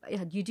changing. You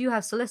do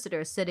have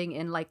solicitors sitting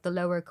in like the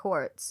lower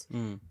courts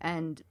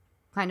and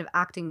kind of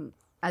acting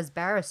as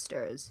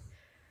barristers.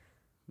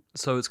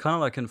 So it's kind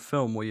of like in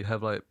film where you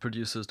have like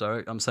producers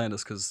direct. I'm saying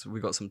this because we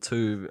got some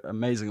two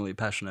amazingly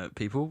passionate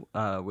people,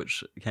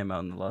 which came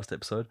out in the last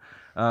episode,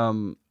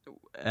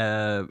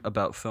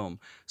 about film.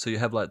 So you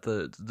have like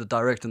the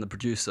director and the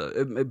producer.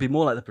 It'd be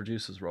more like the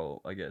producer's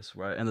role, I guess,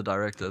 right? And the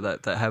director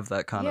that have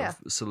that kind of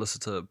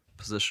solicitor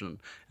position,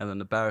 and then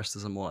the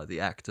barristers are more like the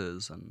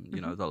actors and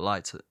you know the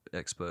light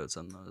experts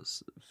and the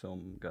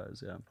film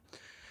guys. Yeah.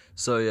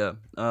 So yeah,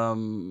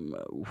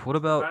 what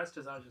about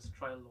Barristers are just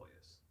trial lawyers.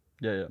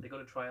 Yeah. They go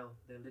to trial.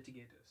 They're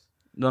litigators.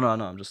 No.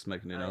 I'm just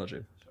making the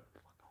analogy.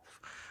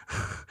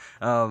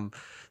 Sure.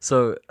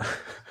 So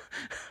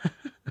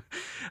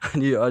I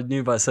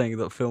knew by saying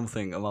the film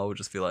thing, Amal would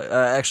just be like,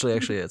 actually,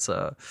 it's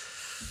don't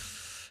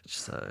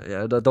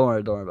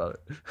worry about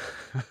it.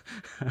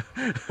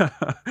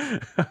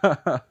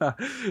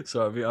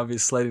 So I've been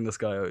slating this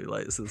guy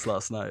like since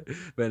last night.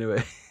 But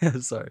anyway,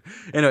 sorry.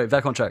 Anyway,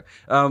 back on track.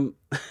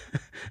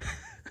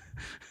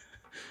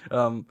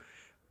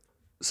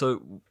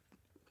 So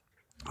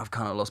I've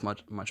kind of lost my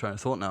train of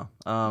thought now.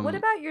 What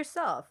about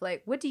yourself?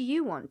 Like, what do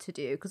you want to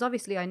do? Because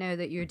obviously I know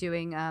that you're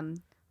doing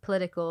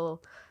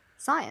political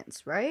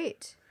science,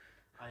 right?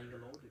 I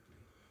law degree.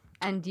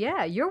 And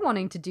yeah, you're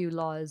wanting to do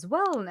law as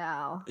well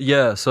now.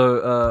 Yeah,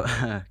 so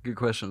good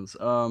questions.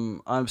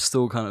 I'm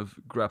still kind of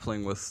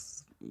grappling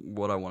with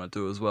what I want to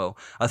do as well.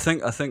 I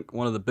think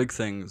one of the big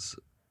things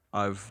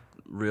I've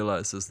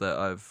realized is that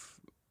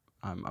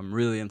I'm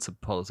really into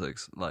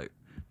politics, like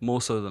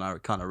more so than I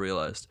kind of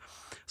realized.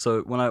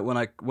 So when I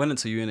went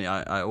into uni,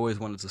 I always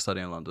wanted to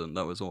study in London.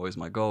 That was always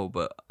my goal,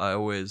 but I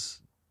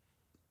always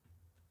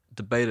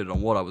debated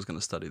on what I was going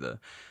to study there.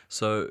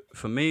 So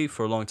for me,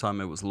 for a long time,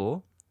 it was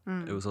law.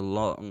 It was a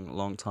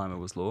long time it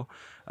was law.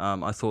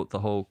 I thought the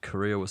whole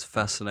career was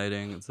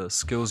fascinating. The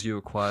skills you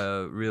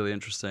acquire, really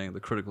interesting.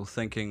 The critical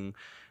thinking,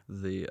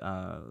 the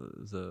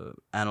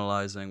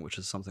analyzing, which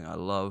is something I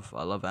love.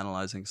 I love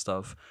analyzing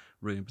stuff,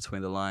 reading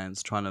between the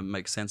lines, trying to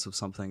make sense of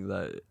something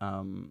that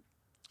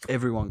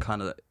everyone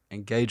kind of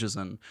engages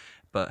in,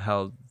 but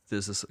how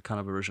there's this kind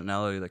of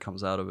originality that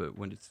comes out of it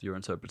when it's your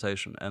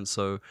interpretation. And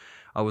so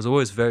I was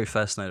always very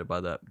fascinated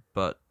by that.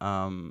 But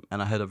and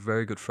I had a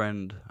very good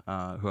friend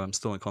who I'm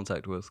still in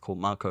contact with called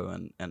Marco,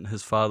 and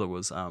his father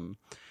was a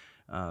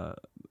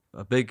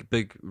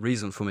big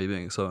reason for me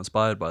being so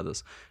inspired by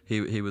this.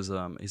 He's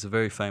a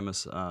very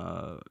famous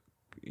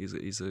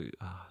he's a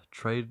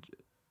trade,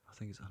 I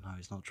think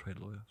he's not a trade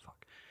lawyer.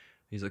 Fuck.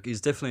 He's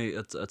definitely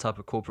a type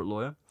of corporate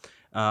lawyer.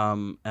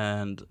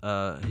 And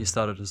he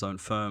started his own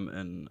firm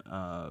in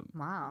a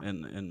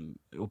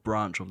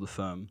branch of the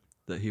firm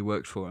that he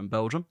worked for in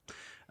Belgium,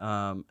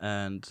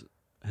 and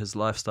his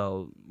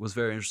lifestyle was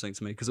very interesting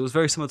to me because it was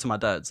very similar to my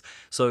dad's.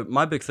 So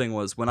my big thing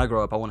was when I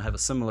grow up, I want to have a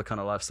similar kind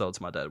of lifestyle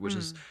to my dad, which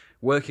is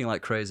working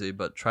like crazy,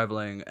 but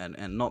traveling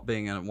and not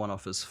being in one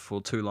office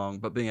for too long,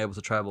 but being able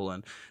to travel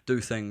and do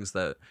things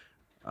that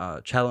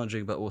are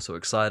challenging, but also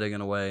exciting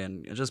in a way,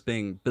 and just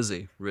being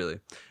busy, really.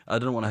 I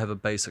didn't want to have a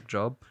basic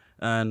job.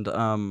 And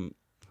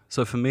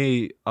so for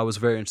me, I was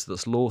very into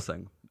this law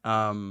thing.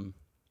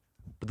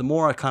 But the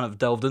more I kind of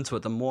delved into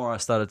it, the more I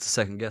started to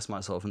second guess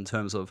myself in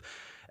terms of,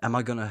 am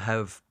I going to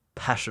have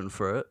passion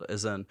for it?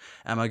 As in,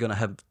 am I going to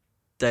have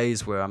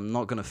days where I'm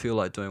not going to feel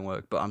like doing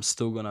work, but I'm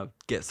still going to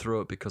get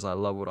through it because I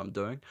love what I'm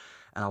doing?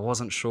 And I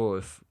wasn't sure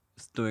if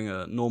doing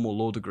a normal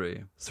law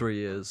degree, 3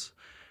 years,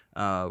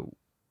 I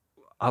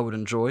would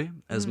enjoy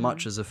as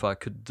much as if I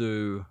could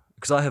do,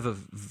 because I have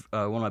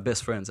one of my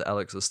best friends,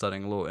 Alex, is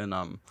studying law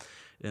in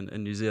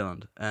New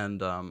Zealand,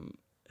 and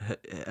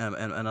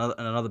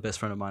another best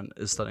friend of mine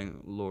is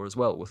studying law as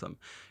well with him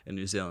in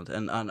New Zealand,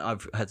 and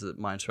I've had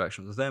my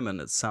interactions with them, and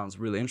it sounds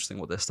really interesting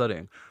what they're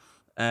studying,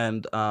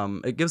 and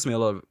it gives me a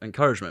lot of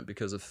encouragement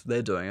because if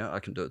they're doing it, I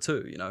can do it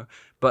too, you know.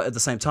 But at the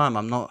same time,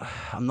 I'm not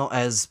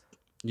as,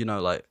 you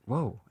know, like,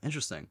 whoa,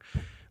 interesting,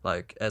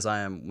 like as I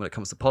am when it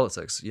comes to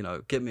politics. You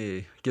know, give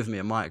me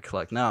a mic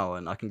like now,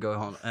 and I can go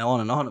on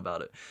and on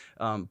about it.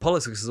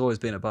 Politics has always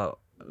been about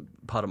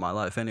part of my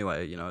life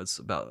anyway. You know, it's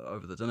about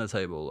over the dinner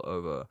table,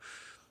 over,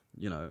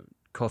 you know,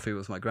 coffee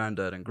with my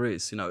granddad in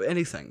Greece, you know,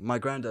 anything. My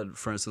granddad,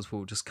 for instance,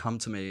 will just come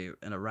to me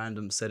in a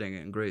random setting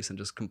in Greece and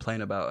just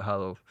complain about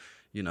how,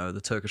 you know,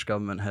 the Turkish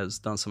government has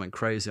done something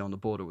crazy on the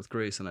border with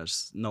Greece, and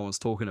no one's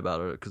talking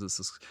about it because it's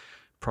this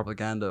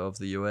propaganda of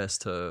the US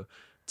to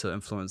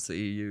influence the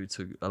EU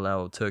to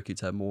allow Turkey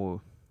to have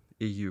more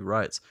EU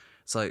rights.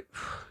 It's like,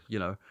 you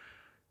know,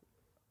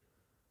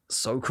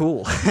 so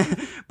cool.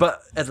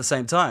 But at the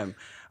same time,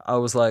 I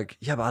was like,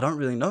 yeah, but I don't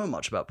really know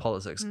much about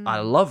politics. I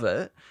love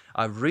it.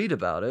 I read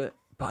about it,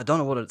 but I don't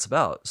know what it's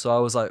about. So I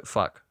was like,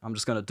 fuck, I'm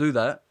just going to do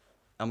that.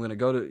 I'm going to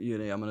go to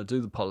uni. I'm going to do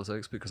the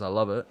politics because I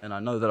love it, and I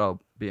know that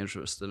I'll be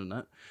interested in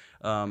it.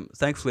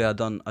 Thankfully, I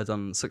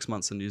done 6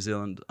 months in New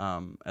Zealand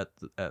at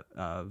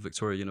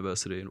Victoria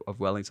University of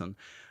Wellington,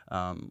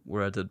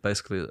 where I did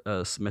basically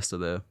a semester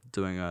there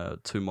doing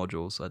 2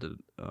 modules. I did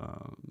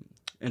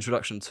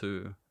Introduction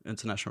to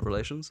International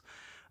Relations,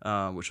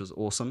 which was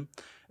awesome,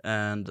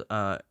 and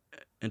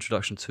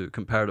Introduction to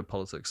Comparative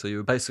Politics. So you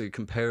were basically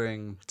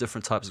comparing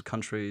different types of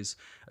countries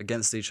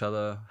against each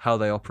other, how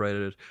they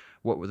operated,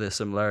 what were their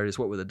similarities,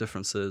 what were the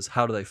differences,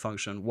 how do they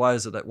function, why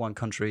is it that one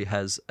country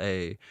has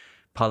a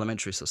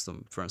parliamentary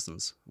system, for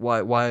instance?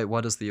 Why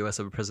does the US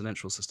have a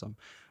presidential system?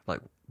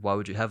 Like, why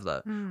would you have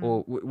that?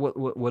 Or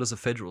what is a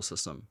federal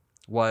system?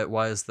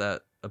 Why is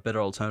that a better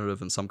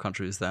alternative in some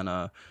countries than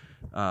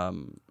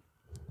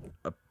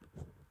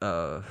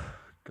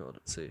God,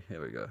 let's see.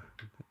 Here we go.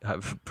 I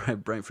have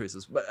brain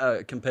freezes.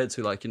 But compared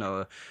to, like, you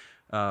know,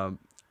 a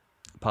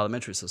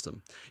parliamentary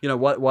system, you know,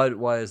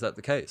 why is that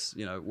the case?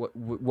 You know,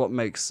 what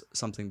makes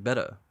something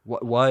better?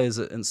 Why is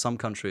it in some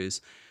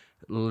countries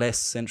less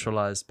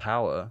centralized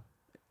power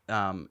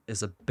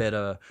is a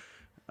better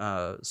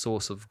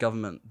source of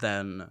government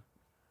than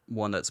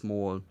one that's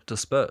more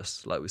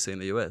dispersed, like we see in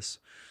the US?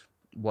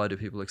 Why do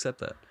people accept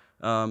that?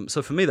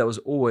 So for me, that was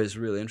always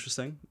really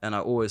interesting, and I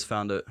always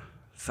found it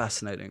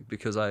fascinating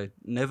because I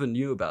never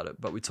knew about it,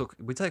 but we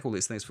take all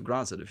these things for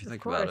granted if you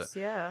think about it.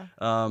 Yeah.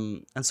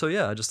 And so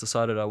yeah, I just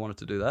decided I wanted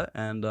to do that,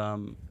 and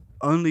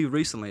only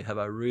recently have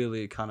I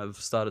really kind of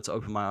started to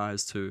open my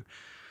eyes to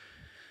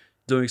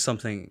doing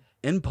something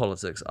in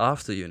politics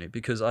after uni,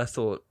 because I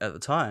thought at the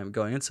time,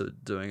 going into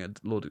doing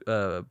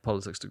a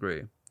politics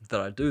degree,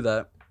 that I'd do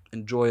that,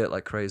 enjoy it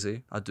like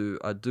crazy. I'd do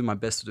my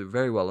best to do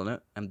very well in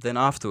it, and then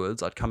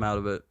afterwards I'd come out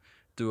of it,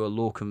 do a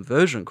law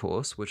conversion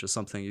course, which is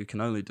something you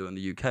can only do in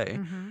the UK,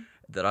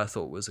 that I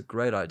thought was a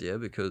great idea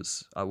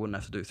because I wouldn't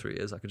have to do 3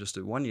 years. I could just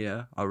do 1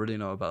 year. I already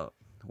know about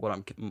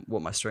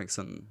what my strengths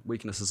and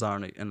weaknesses are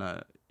in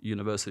a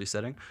university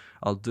setting.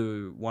 I'll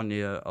do 1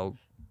 year. I'll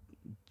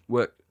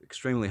work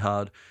extremely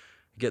hard,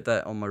 get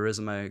that on my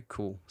resume,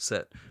 cool,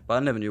 set. But I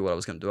never knew what I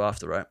was going to do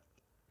after, right?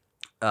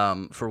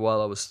 For a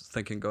while I was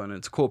thinking going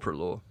into corporate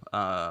law,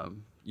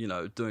 you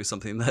know, doing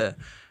something there.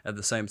 At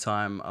the same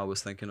time, I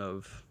was thinking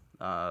of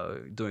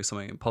doing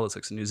something in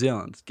politics in New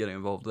Zealand, getting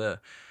involved there.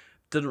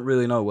 Didn't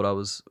really know what I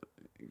was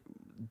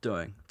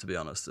doing, to be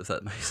honest, if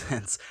that makes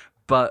sense.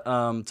 But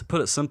to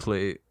put it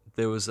simply,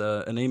 there was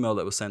an email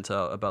that was sent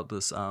out about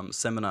this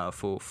seminar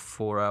for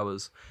 4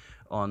 hours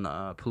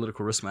on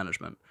political risk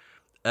management.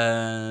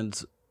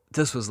 And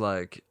this was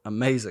like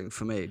amazing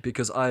for me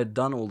because I had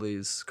done all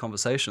these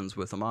conversations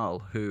with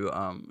Amal, who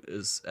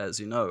is, as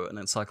you know, an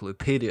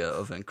encyclopedia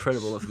of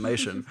incredible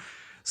information.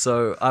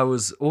 So I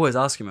was always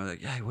asking him,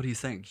 like, "Hey, what do you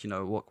think? You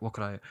know, what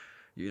could I,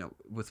 you know,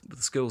 with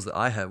the skills that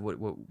I have, where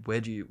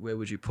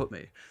would you put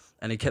me?"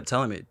 And he kept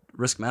telling me,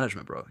 "Risk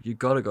management, bro. You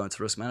got to go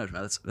into risk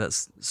management.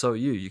 That's so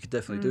you could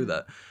definitely do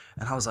that."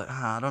 And I was like,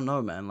 I don't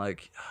know, man.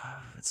 Like,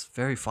 it's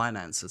very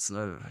finance. It's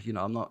no, you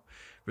know, I'm not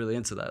really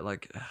into that.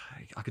 Like,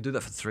 I could do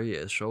that for 3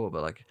 years, sure,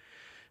 but like,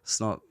 it's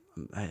not.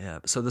 yeah.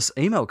 So this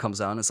email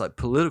comes out and it's like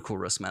political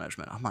risk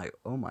management. I'm like,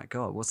 oh my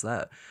God, what's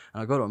that?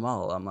 And I go to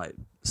Amal. I'm like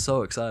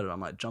so excited.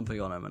 I'm like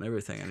jumping on him and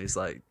everything. And he's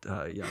like,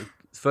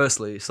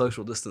 firstly,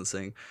 social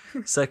distancing.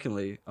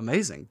 Secondly,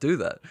 amazing, do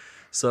that.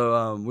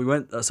 So we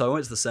went. So I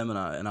went to the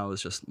seminar and I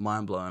was just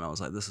mind blown. I was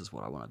like, this is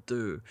what I want to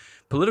do.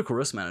 Political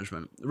risk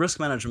management. Risk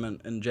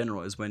management in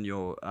general is when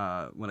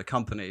when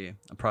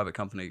a private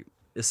company,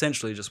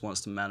 essentially just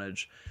wants to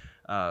manage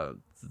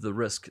the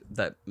risk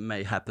that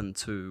may happen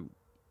to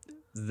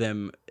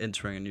them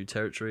entering a new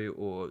territory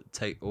or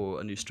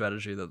a new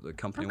strategy that the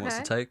company wants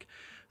to take.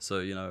 So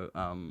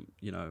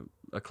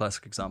a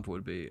classic example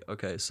would be,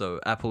 okay, so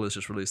Apple has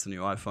just released a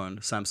new iPhone.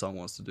 Samsung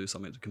wants to do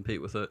something to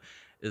compete with it.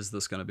 Is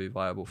this going to be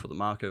viable for the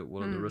market?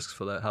 What are the risks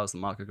for that? How's the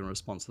market going to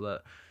respond to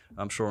that?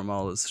 I'm sure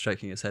Amal is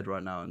shaking his head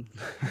right now and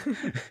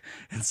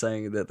and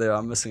saying that they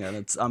are missing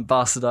it. I'm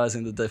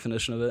bastardizing the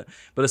definition of it,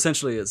 but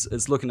essentially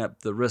it's looking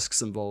at the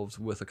risks involved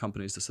with a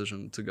company's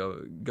decision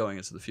to going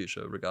into the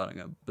future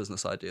regarding a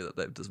business idea that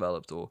they've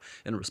developed, or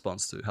in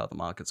response to how the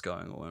market's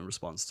going, or in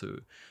response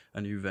to a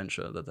new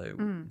venture that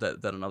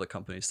that another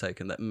company's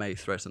taken that may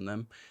threaten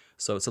them.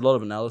 So it's a lot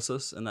of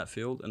analysis in that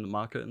field, in the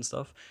market and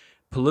stuff.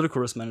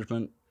 Political risk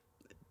management,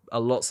 a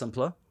lot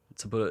simpler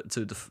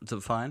to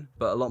define,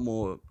 but a lot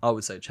more, I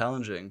would say,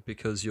 challenging,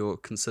 because you're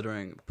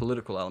considering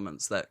political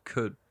elements that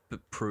could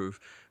prove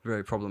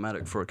very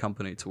problematic for a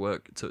company to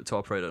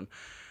operate in.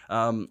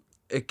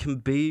 It can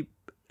be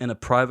in a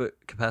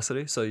private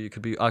capacity, so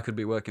I could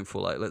be working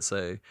for, like, let's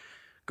say,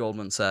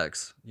 Goldman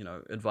Sachs,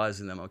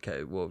 advising them,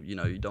 okay, well, you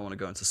don't want to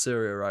go into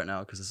Syria right now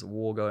because there's a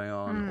war going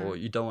on, or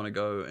you don't want to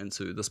go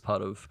into this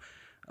part of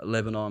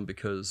Lebanon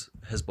because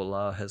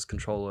Hezbollah has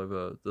control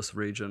over this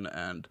region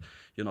and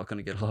you're not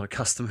going to get a lot of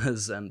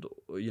customers, and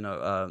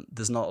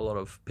there's not a lot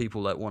of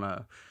people that want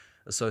to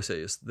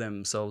associate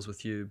themselves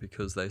with you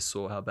because they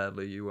saw how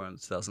badly you were in the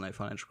 2008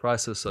 financial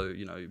crisis, so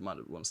you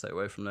might want to stay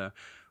away from there.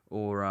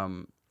 Or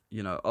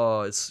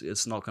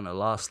it's not going to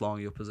last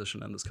long, your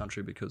position in this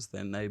country, because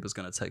their neighbor's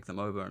going to take them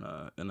over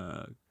in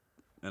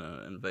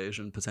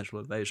an potential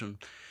invasion.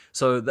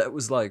 So that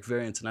was like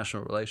very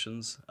international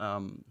relations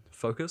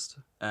focused,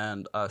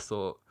 and I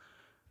thought,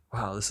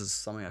 wow, this is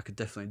something I could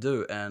definitely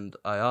do. And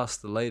I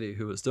asked the lady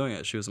who was doing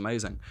it, she was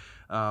amazing,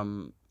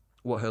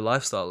 what her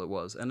lifestyle it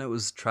was, and it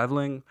was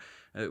traveling.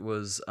 It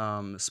was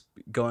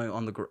going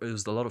on it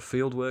was a lot of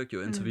field work.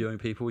 You're interviewing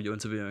people. You're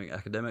interviewing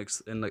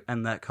academics in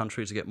that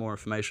country to get more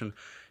information.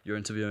 You're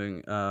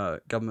interviewing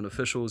government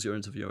officials. You're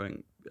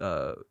interviewing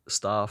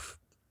staff.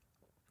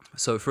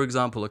 So, for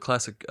example, a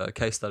classic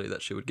case study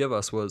that she would give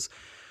us was,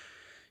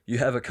 you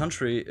have a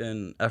country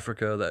in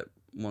Africa that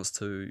wants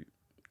to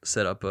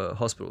set up a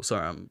hospital.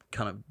 Sorry, I'm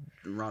kind of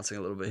ranting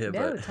a little bit here.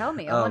 No, but tell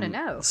me. I want to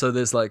know. So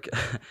there's like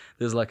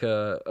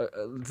a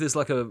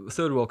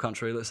third world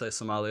country, let's say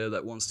Somalia,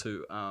 that wants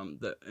to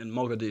that in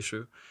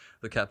Mogadishu,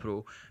 the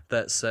capital,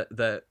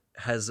 that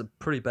has a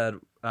pretty bad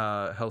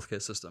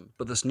healthcare system.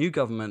 But this new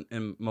government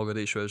in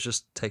Mogadishu has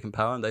just taken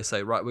power, and they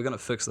say, right, we're going to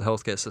fix the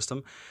healthcare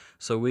system.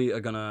 So we are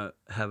going to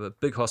have a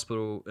big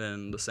hospital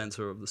in the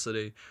center of the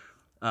city,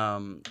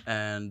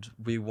 and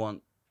we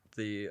want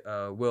the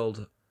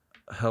World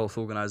Health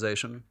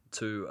Organization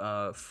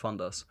to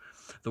fund us.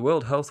 The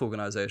World Health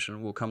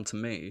Organization will come to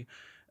me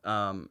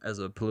as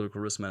a political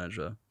risk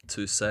manager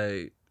to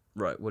say,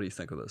 right, what do you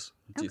think of this?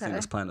 Do you think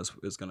this plan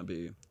is going to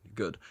be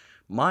good?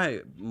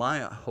 My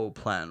whole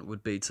plan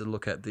would be to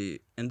look at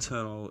the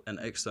internal and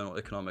external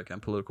economic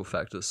and political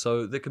factors.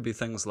 So there could be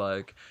things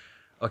like,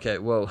 okay,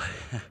 well,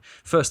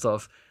 first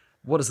off,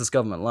 what is this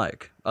government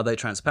like? Are they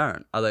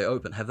transparent? Are they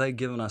open? Have they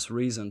given us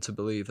reason to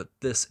believe that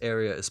this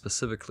area is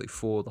specifically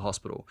for the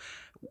hospital?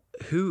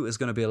 Who is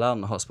going to be allowed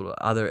in the hospital?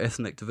 Are there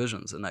ethnic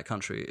divisions in that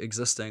country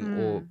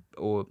existing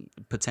or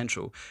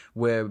potential,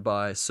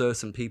 whereby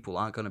certain people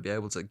aren't going to be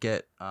able to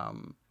get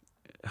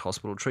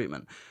hospital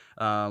treatment?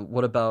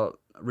 What about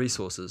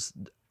resources?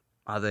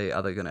 Are they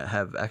going to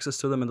have access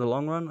to them in the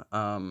long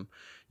run?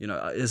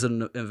 Is it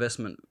an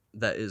investment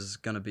that is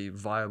going to be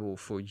viable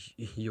for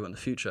you in the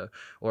future,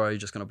 or are you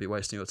just going to be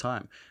wasting your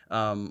time?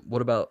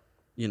 What about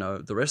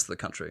the rest of the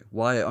country?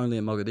 Why only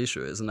in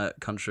Mogadishu? Isn't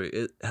that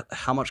country?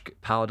 How much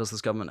power does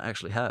this government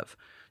actually have?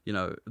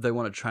 They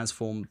want to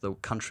transform the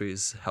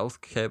country's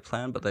healthcare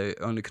plan, but they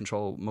only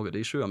control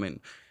Mogadishu. I mean,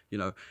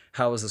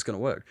 how is this going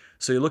to work?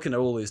 So you're looking at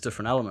all these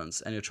different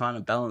elements, and you're trying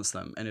to balance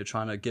them, and you're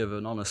trying to give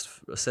an honest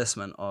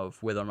assessment of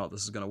whether or not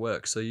this is going to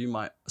work. So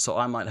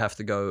I might have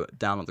to go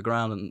down on the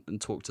ground and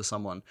talk to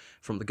someone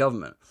from the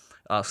government,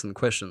 ask them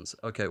questions.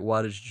 Okay,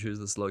 why did you choose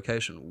this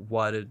location?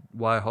 Why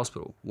a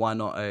hospital? Why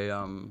not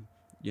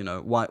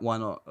why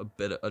not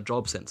a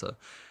job center?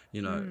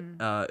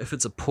 If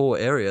it's a poor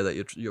area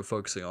that you're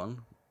focusing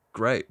on,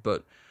 great,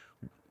 but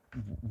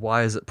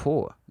why is it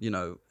poor?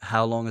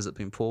 How long has it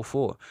been poor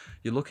for?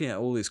 You're looking at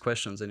all these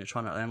questions, and you're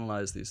trying to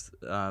analyze these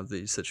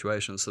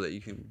situations so that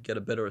you can get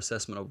a better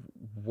assessment of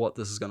what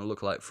this is going to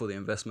look like for the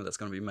investment that's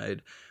going to be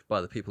made by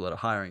the people that are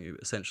hiring you,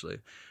 essentially,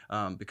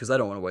 because they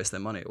don't want to waste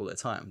their money all their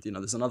time.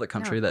 There's another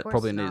country that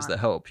probably needs their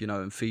help,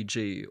 in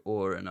Fiji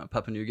or in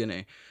Papua New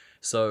Guinea.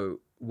 So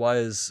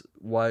why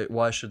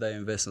should they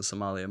invest in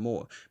Somalia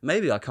more?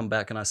 Maybe I come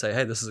back and I say,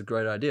 hey, this is a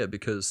great idea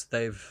because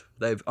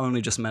they've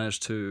only just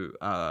managed to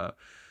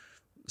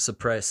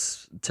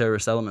suppress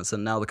terrorist elements,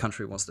 and now the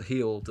country wants to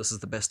heal. This is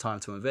the best time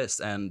to invest,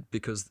 and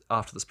because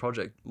after this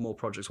project, more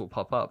projects will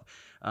pop up,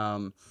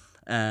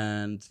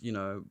 and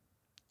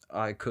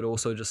I could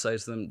also just say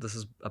to them, this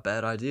is a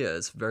bad idea.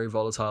 It's a very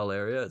volatile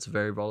area. It's a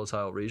very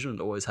volatile region.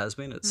 It always has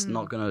been. It's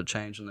not going to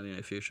change in the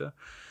near future.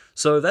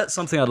 So that's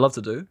something I'd love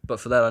to do, but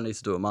for that I need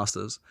to do a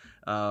master's.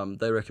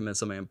 They recommend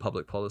something in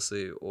public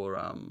policy or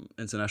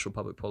international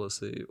public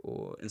policy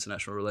or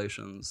international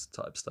relations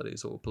type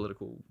studies or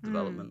political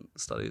development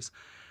studies.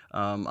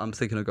 I'm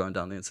thinking of going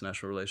down the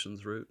international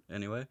relations route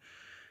anyway.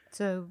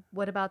 So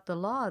what about the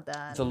law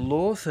then? The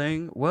law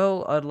thing,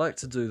 well, I'd like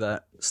to do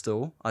that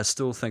still. I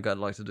still think I'd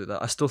like to do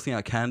that. I still think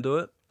I can do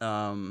it.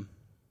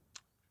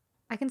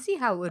 I can see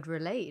how it would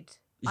relate.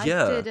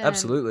 Yeah, I did an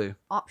absolutely.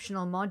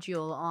 optional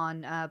module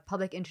on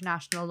public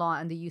international law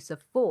and the use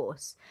of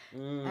force.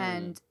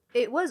 And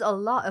it was a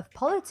lot of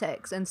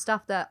politics and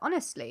stuff that,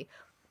 honestly,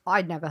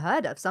 I'd never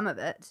heard of, some of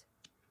it.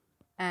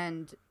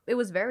 And it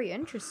was very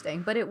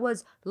interesting, but it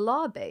was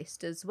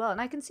law-based as well.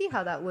 And I can see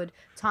how that would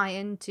tie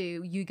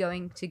into you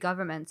going to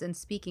governments and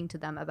speaking to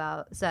them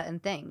about certain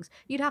things.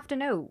 You'd have to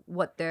know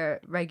what their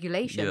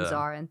regulations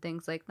are and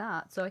things like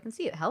that. So I can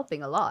see it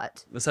helping a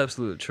lot. That's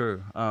absolutely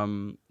true.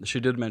 She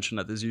did mention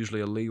that there's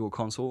usually a legal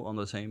consul on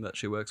the team that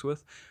she works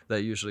with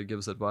that usually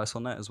gives advice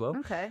on that as well.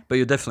 Okay. But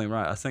you're definitely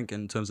right. I think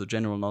in terms of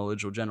general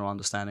knowledge or general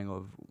understanding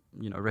of,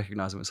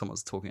 recognizing when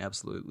someone's talking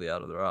absolutely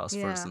out of their ass,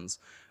 for instance,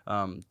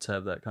 to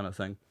have that kind of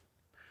thing.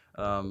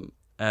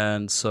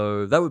 And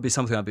so that would be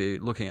something I'd be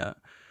looking at.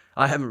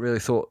 I haven't really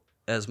thought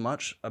as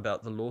much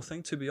about the law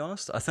thing, to be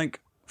honest. I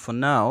think for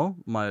now,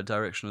 my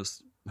direction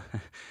is,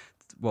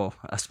 well,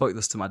 I spoke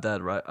this to my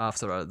dad right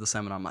after the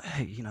seminar. I'm like,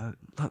 hey,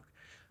 look,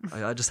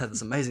 I just had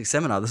this amazing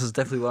seminar. This is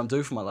definitely what I'm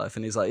doing for my life.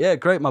 And he's like, yeah,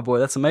 great, my boy.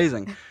 That's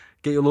amazing.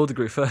 Get your law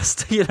degree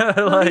first.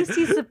 At least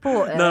he's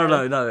supportive.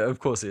 No, of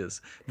course he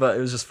is. But it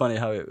was just funny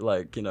how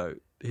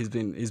he's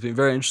been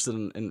very interested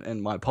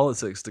in my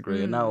politics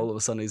degree, and now all of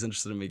a sudden he's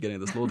interested in me getting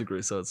this law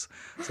degree. So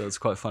it's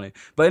quite funny.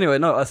 But anyway,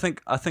 no, I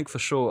think for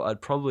sure I'd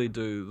probably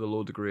do the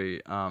law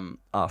degree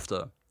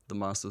after the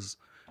masters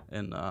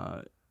in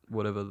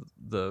whatever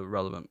the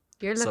relevant.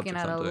 You're looking subject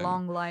at I'm a doing.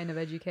 long line of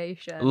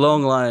education.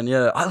 Long line,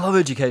 yeah. I love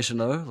education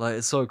though. Like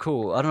it's so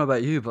cool. I don't know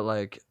about you, but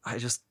I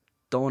just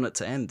don't want it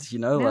to end. Or if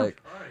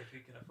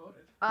you can afford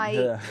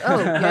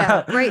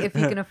it. Great if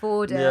you can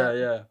afford it.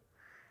 Yeah.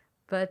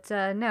 But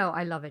no,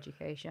 I love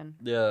education.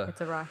 Yeah.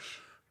 It's a rush.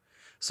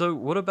 So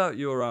what about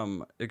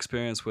your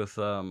experience with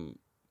living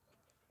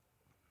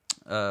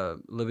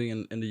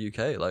in the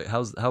UK? Like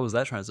how was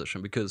that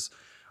transition? Because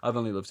I've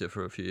only lived here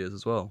for a few years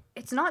as well.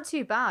 It's not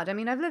too bad. I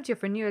mean, I've lived here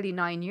for nearly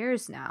 9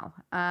 years now.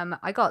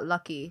 I got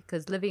lucky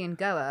because living in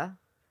Goa,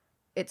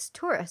 it's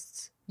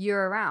tourists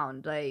year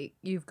round. Like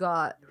you've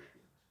got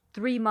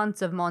 3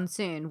 months of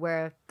monsoon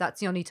where that's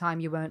the only time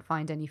you won't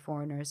find any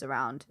foreigners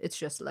around. It's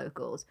just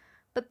locals.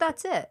 But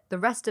that's it. The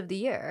rest of the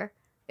year,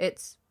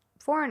 it's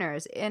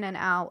foreigners in and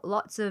out,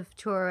 lots of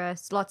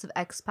tourists, lots of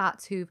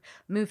expats who've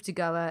moved to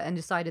Goa and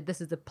decided this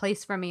is the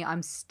place for me,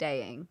 I'm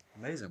staying.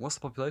 Amazing. What's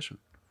the population?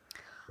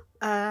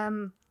 I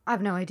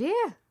have no idea,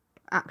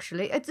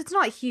 actually. It's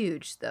not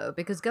huge, though,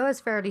 because Goa's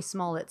fairly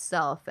small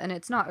itself, and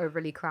it's not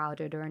overly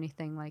crowded or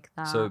anything like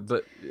that. So,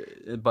 but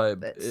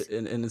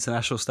in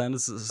international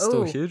standards, is it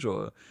still huge,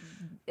 or?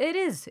 It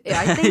is.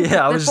 I think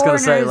I was just gonna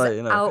say,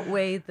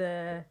 outweigh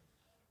the...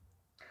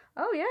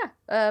 Oh,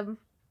 yeah.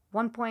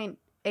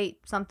 1.8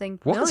 something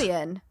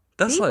million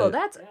that's people. Like,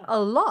 that's a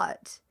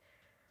lot.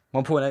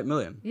 1.8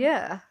 million?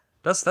 Yeah.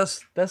 That's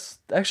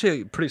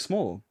actually pretty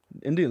small,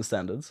 Indian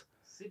standards.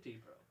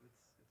 City, bro.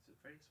 It's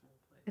a very small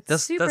place.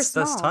 It's super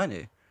small. That's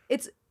tiny.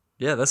 It's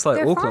that's like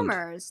they're Auckland.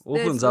 Farmers.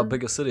 Auckland's our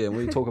biggest city, and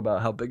we talk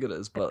about how big it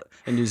is, but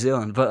in New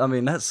Zealand. But I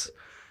mean, that's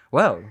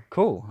wow,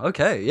 cool.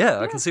 Okay, yeah,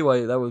 I can see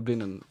why that would have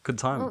been a good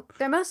time. Well,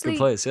 they're mostly good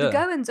place, yeah. the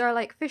Goans are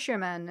like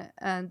fishermen,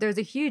 and there's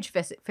a huge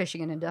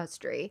fishing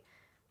industry,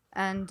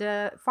 and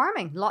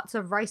farming. Lots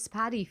of rice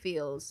paddy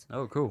fields.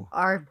 Oh, cool.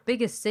 Our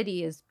biggest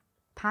city is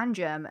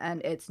Panjim,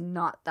 and it's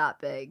not that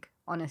big,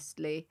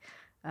 honestly.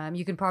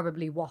 You can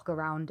probably walk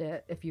around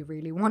it if you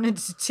really wanted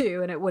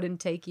to, and it wouldn't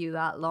take you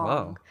that long.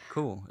 Wow,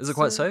 cool. Is it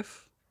quite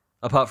safe?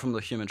 Apart from the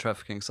human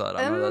trafficking side,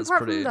 I know that's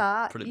pretty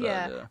bad.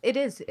 Yeah, it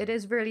is. It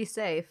is really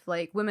safe.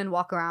 Like women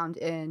walk around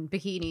in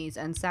bikinis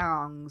and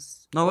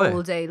sarongs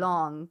all day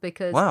long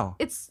because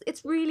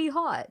it's really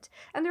hot,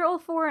 and they're all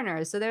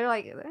foreigners, so they're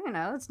like,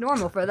 it's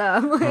normal for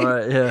them.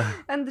 Right, yeah.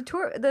 And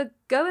the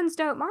Goans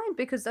don't mind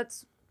because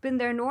that's been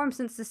their norm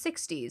since the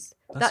 60s.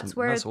 That's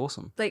where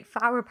awesome. Like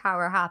flower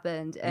power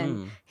happened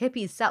and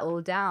hippies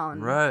settled down.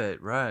 Right.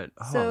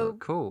 Oh, so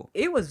cool.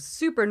 It was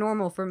super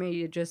normal for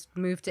me to just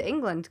move to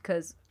England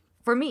because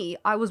for me,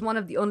 I was one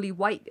of the only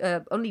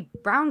only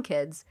brown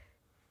kids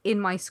in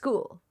my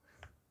school.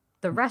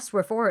 The rest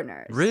were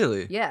foreigners.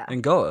 Really? Yeah.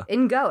 In Goa?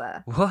 In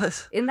Goa.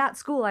 What? In that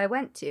school I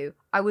went to,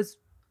 I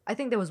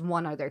think there was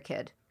one other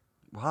kid.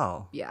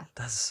 Wow. Yeah.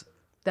 That's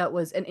That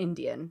was an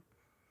Indian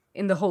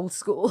in the whole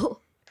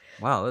school.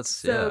 wow. That's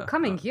So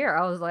coming here,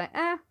 I was like,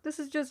 this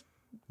is just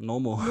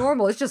normal.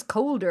 normal. It's just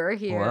colder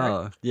here.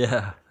 Wow.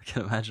 Yeah, I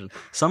can imagine.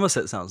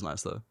 Somerset sounds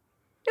nice though.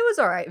 It was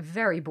all right.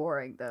 Very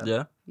boring though.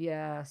 Yeah.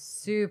 Yeah,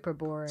 super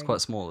boring. It's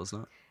quite small,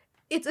 isn't it?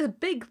 It's a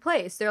big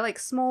place. They're like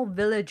small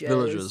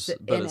villages.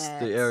 But in it's it.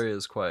 the area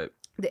is quite.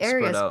 The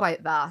area spread is out.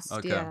 quite vast.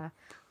 Okay. Yeah.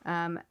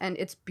 And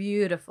it's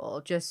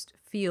beautiful. Just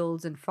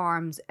fields and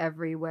farms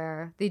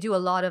everywhere. They do a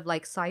lot of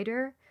like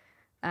cider.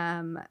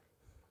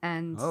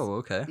 And Oh,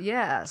 okay.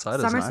 yeah,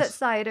 Cider's Somerset nice.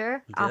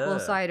 cider, apple Yeah.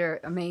 cider,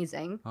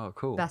 amazing. Oh,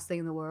 cool. Best thing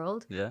in the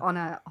world. Yeah. On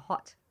a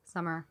hot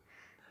summer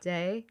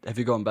day. Have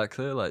you gone back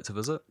there, like, to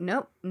visit?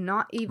 Nope,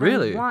 not even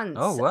Really? once.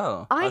 Oh,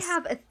 wow. I That's-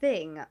 have a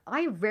thing.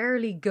 I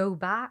rarely go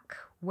back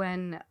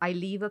when I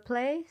leave a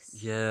place.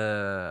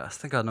 Yeah, I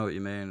think I know what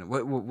you mean.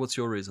 What's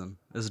your reason?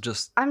 Is it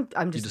just I'm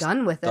just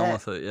done with done it.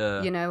 with it?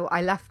 Yeah. You know,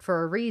 I left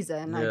for a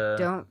reason. Yeah. I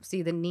don't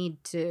see the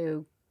need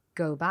to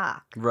go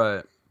back.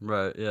 Right.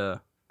 Yeah.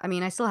 I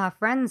mean, I still have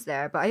friends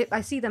there, but I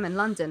see them in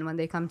London when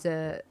they come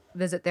to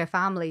visit their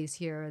families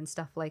here and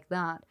stuff like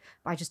that.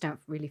 But I just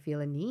don't really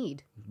feel a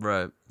need.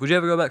 Right. Would you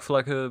ever go back for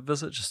like a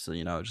visit, just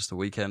just a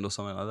weekend or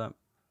something like that,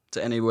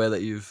 to anywhere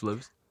that you've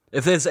lived?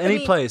 If there's any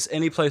mean- place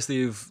that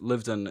you've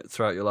lived in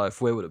throughout your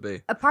life, where would it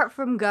be? Apart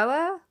from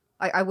Goa,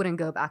 I wouldn't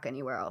go back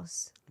anywhere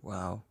else.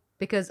 Wow.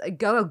 Because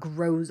Goa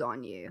grows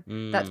on you.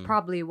 That's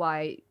probably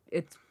why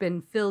it's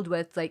been filled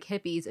with like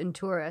hippies and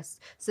tourists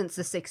since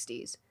the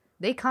 60s.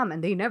 They come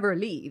and they never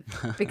leave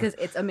because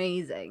it's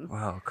amazing.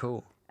 Wow.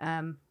 Cool.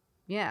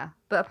 Yeah.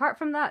 But apart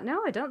from that,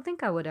 no, I don't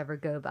think I would ever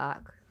go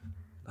back.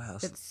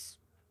 That's, It's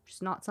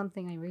just not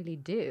something I really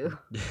do.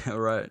 yeah.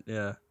 Right.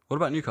 Yeah. What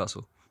about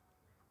Newcastle?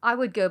 I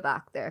would go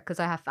back there because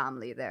I have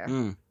family there.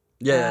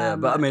 Yeah.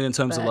 But I mean, in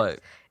terms of but-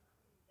 like,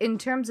 In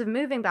terms of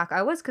moving back,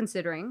 I was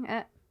considering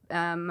it.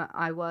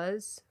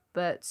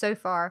 But so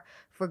far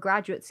for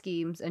graduate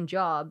schemes and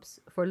jobs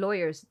for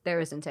lawyers, there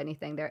isn't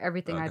anything there.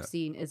 Everything I've Okay.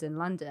 seen is in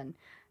London,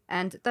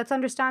 and that's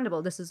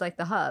understandable. This is like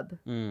the hub.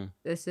 mm,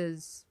 This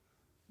is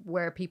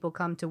where people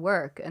come to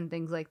work and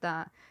things like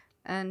that.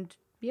 And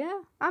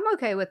yeah, I'm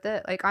okay with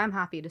it. Like I'm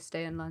happy to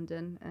stay in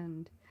London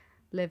and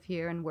live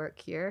here and work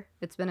here.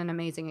 It's been an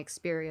amazing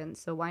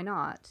experience, so why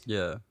not?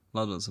 yeah,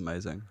 London's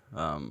amazing.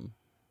 I'm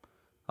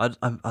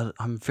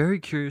very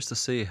curious to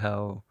see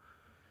how,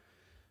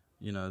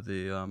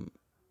 the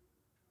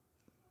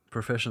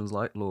professions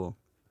like law,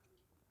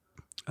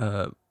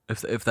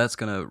 if that's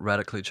going to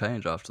radically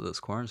change after this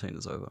quarantine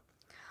is over.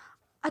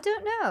 I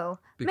don't know.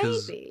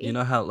 Because Maybe. you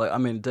know how, like, I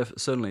mean,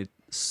 certainly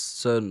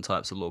certain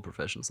types of law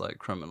professions, like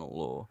criminal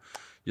law,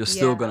 you're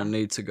still Yeah. going to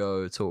need to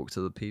go talk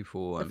to the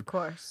people Of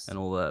course. and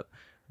all that.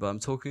 But I'm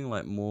talking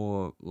like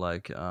more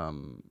like,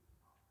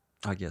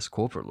 I guess,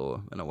 corporate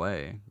law in a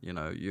way.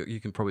 You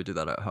can probably do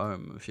that at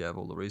home if you have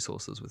all the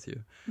resources with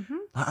you. Mm-hmm.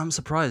 I'm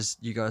surprised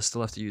you guys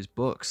still have to use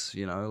books.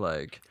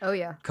 Like, Oh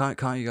yeah.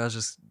 can't you guys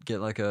just get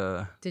like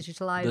a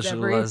Digitalize digitalized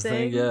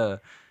everything. thing? Yeah,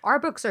 Our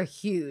books are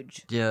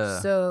huge. Yeah.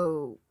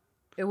 So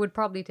it would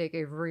probably take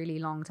a really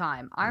long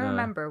time. I Yeah.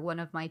 remember one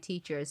of my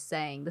teachers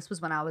saying, this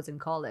was when I was in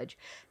college,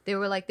 they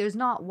were like, there's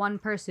not one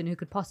person who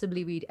could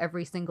possibly read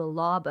every single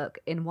law book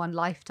in one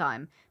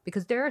lifetime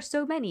because there are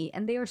so many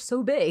and they are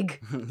so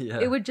big. yeah.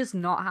 It would just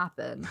not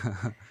happen.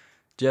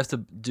 Do you have to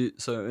do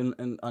so?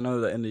 In I know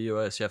that in the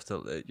US you have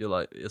to. You're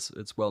like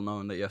it's well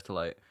known that you have to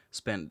like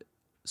spend.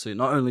 So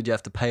not only do you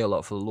have to pay a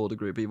lot for the law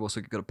degree, but you've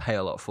also got to pay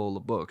a lot for all the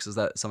books. Is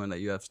that something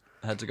that you have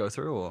had to go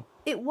through, or?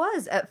 It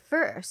was at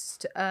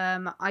first.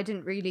 I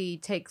didn't really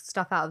take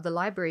stuff out of the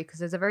library because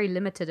there's a very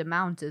limited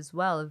amount as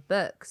well of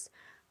books.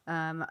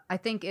 I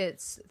think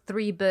it's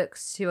 3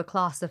 books to a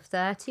class of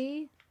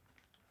 30.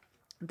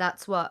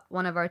 That's what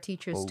one of our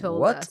teachers told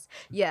what? us.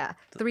 Yeah,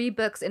 3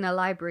 books in a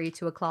library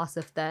to a class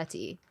of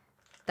 30.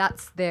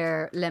 That's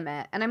their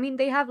limit. And I mean,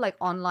 they have like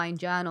online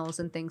journals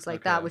and things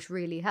like that, Okay. which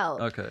really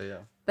help. Okay, yeah.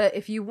 But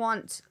if you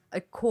want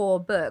a core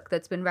book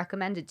that's been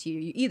recommended to you,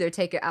 you either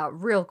take it out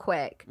real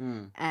quick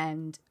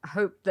and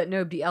hope that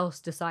nobody else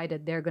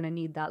decided they're going to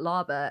need that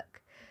law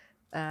book,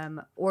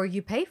 or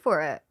you pay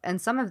for it. And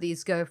some of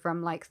these go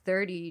from like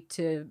 30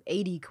 to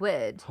 80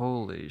 quid.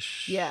 Holy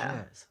shit.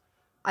 Yeah.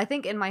 I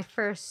think in my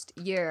first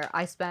year,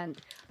 I spent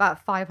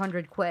about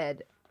 500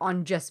 quid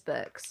on just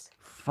books.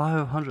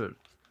 500.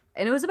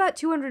 And it was about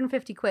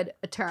 250 quid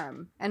a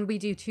term. And we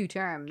do 2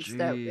 terms,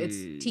 so it's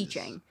Jeez.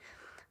 teaching.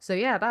 So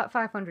yeah, about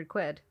 500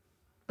 quid.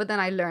 But then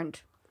I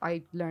learned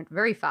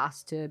very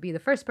fast to be the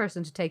first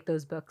person to take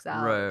those books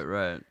out.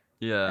 Right.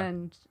 Yeah.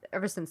 And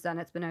ever since then,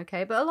 it's been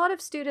okay. But a lot of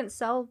students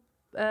sell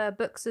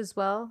books as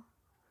well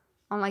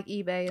on like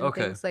eBay and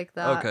Okay. things like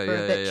that Okay, for yeah,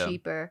 a bit yeah.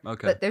 cheaper.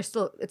 Okay. But it's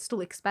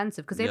still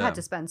expensive because they've Yeah. had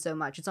to spend so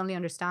much. It's only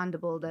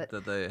understandable that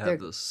that they they're- have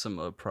this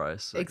similar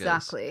price. I guess.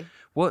 exactly.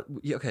 What?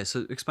 Yeah, okay,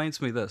 so explain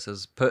to me this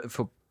as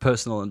for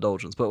personal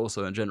indulgence, but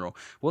also in general.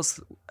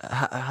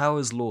 How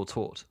is law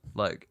taught?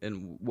 Like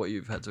in what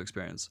you've had to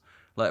experience.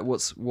 Like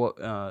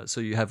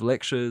so you have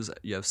lectures,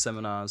 you have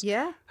seminars.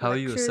 Yeah. How are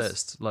you lectures.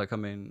 assessed? Like I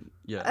mean,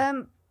 yeah.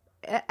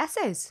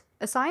 Essays.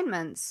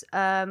 Assignments.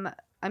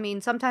 I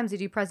mean, sometimes they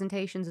do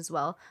presentations as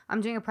well.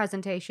 I'm doing a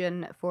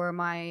presentation for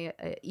my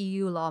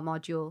EU law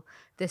module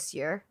this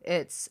year.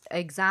 It's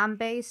exam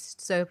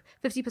based, so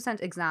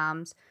 50%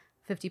 exams,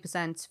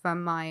 50%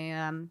 from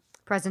my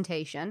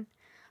presentation.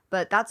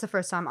 But that's the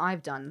first time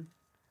I've done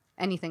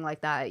anything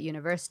like that at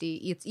university.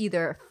 It's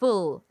either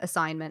full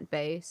assignment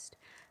based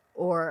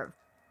or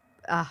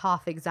a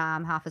half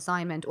exam, half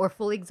assignment, or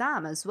full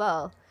exam as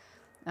well,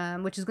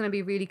 which is going to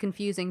be really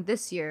confusing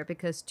this year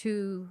because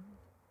three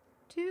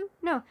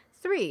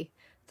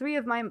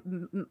of my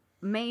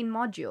main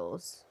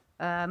modules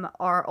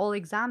are all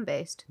exam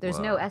based. There's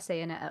no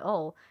essay in it at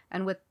all.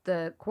 And with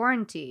the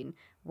quarantine,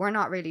 we're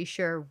not really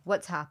sure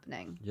what's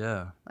happening.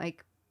 Yeah.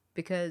 Like,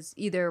 because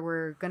either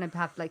we're going to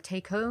have like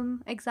take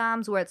home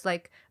exams where it's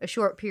like a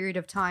short period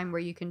of time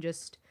where you can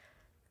just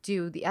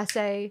do the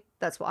essay.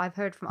 That's what I've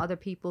heard from other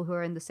people who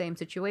are in the same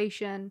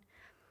situation.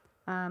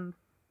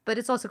 But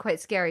it's also quite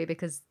scary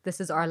because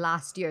this is our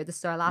last year. This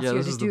is our last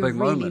year to do really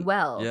moment.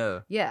 well.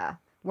 Yeah. Yeah.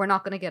 We're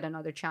not going to get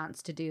another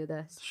chance to do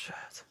this.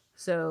 Shit.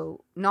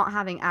 So not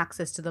having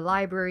access to the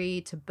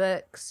library, to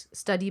books,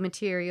 study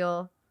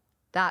material,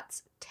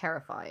 that's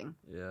terrifying.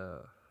 Yeah.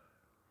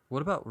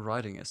 What about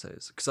writing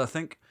essays? Because I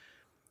think,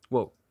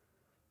 well,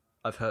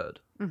 I've heard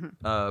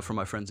from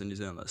my friends in New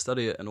Zealand that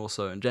study it, and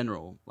also in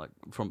general, like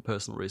from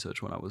personal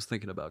research when I was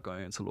thinking about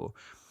going into law,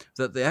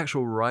 that the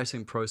actual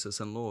writing process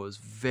in law is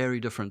very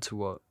different to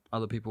what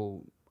other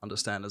people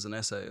understand as an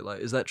essay. Like,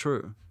 is that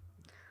true?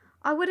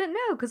 I wouldn't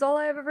know because all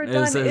I've ever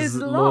done is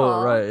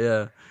law. Right?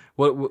 Yeah.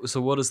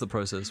 So what is the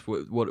process?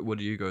 What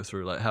do you go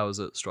through? Like, how is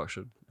it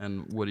structured,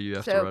 and what do you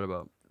have to write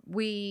about?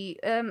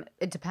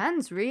 It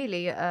depends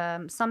really.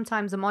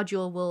 Sometimes a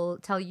module will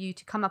tell you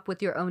to come up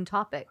with your own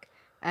topic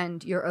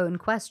and your own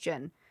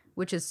question,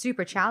 which is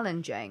super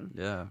challenging.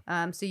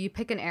 Yeah. So you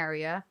pick an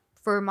area.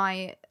 For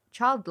my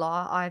child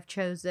law, I've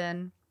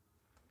chosen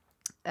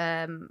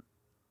the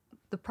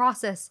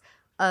process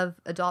of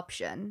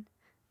adoption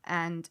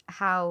and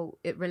how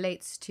it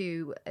relates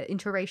to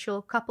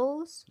interracial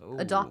couples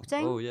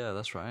adopting. Oh, yeah,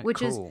 that's right.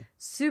 Which is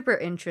super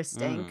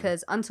interesting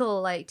because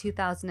until like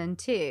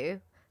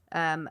 2002,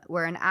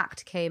 where an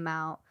act came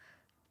out,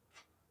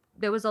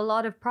 there was a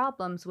lot of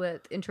problems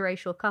with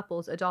interracial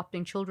couples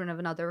adopting children of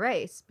another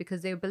race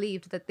because they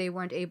believed that they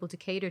weren't able to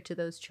cater to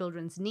those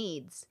children's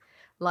needs,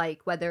 like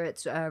whether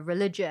it's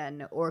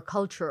religion or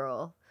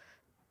cultural.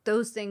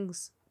 Those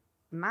things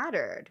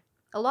mattered.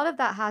 A lot of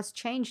that has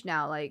changed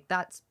now. Like,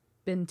 that's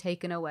been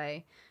taken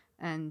away.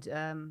 And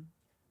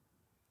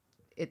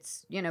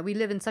it's, we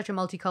live in such a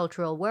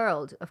multicultural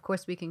world. Of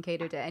course, we can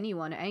cater to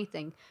anyone or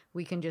anything.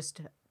 We can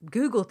just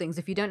Google things.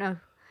 If you don't know,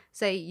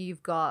 say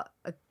you've got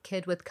a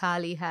kid with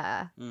curly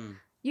hair,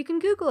 you can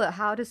Google it,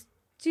 how to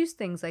do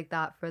things like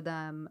that for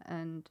them,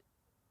 and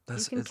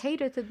you can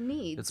cater to the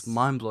needs. It's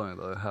mind-blowing,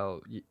 though, how,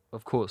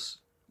 of course,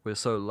 we're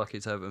so lucky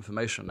to have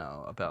information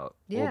now about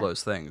all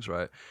those things,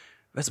 right?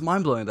 It's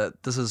mind-blowing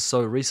that this is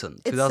so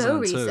recent. It's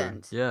 2002. so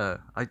recent. Yeah.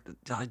 I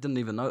didn't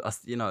even know.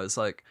 It's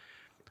like,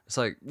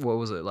 what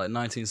was it? Like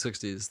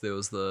 1960s, there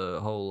was the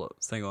whole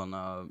thing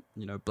on,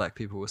 black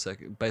people were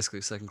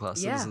basically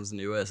second-class citizens in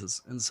the US.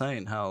 It's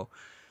insane how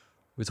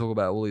we talk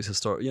about all these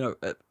historic,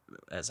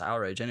 as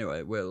our age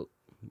anyway, well,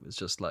 it's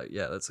just like,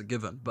 yeah, that's a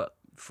given. But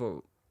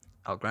for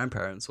our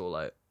grandparents or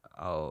like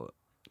our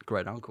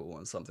great uncle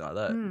and something like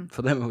that,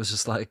 for them it was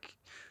just like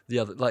the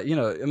other, like,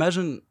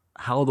 imagine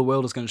how the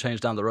world is going to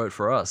change down the road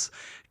for us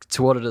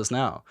to what it is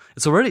now.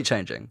 It's already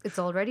changing.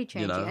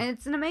 And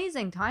it's an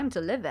amazing time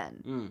to live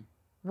in.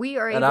 We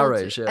are at our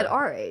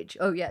age.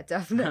 Oh yeah,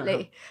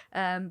 definitely.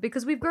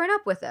 Because we've grown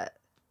up with it.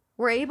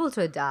 We're able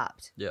to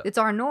adapt. Yeah. It's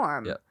our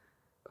norm. Yeah.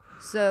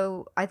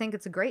 So I think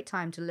it's a great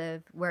time to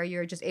live where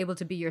you're just able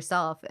to be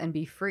yourself and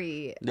be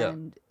free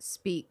and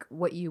speak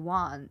what you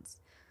want.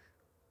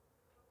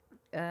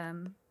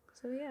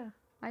 So yeah,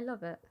 I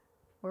love it.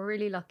 We're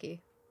really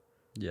lucky.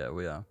 Yeah,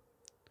 we are.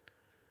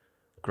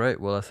 Great.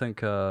 Well, I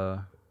think,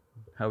 how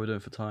are we doing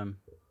for time?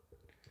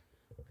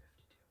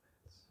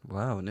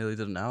 Wow, nearly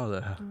did an hour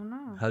there. I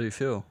know. How do you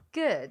feel?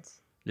 Good.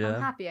 Yeah.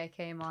 I'm happy I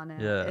came on it.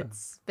 Yeah.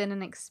 It's been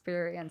an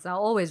experience. I'll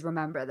always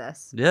remember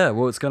this. Yeah,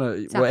 well,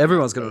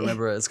 everyone's going to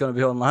remember it. It's going to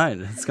be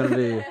online. It's going to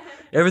be,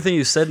 everything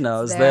you said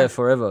now is there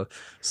forever.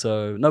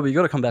 So, no, but you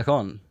got to come back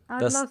on.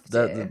 I'd love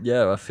to.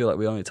 Yeah, I feel like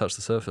we only touched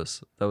the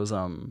surface. That was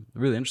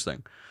really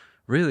interesting.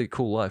 Really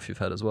cool life you've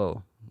had as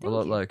well. Thank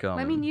you. Like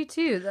I mean, you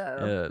too,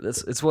 though. Yeah,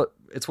 it's what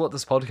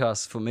this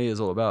podcast for me is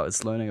all about.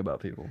 It's learning about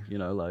people.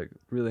 Like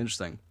really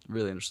interesting.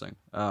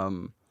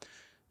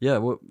 Yeah.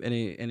 What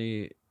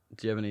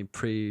do you have any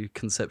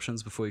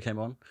preconceptions before you came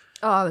on?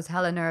 Oh, I was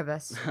hella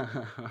nervous.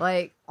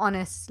 Like,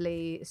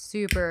 honestly,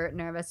 super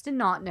nervous. Did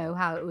not know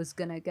how it was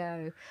gonna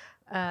go.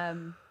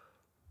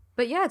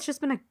 But yeah, it's just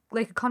been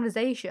a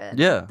conversation.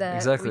 Yeah, that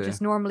exactly. we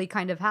just normally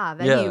kind of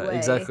have anyway. Yeah,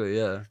 exactly.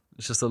 Yeah,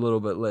 it's just a little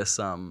bit less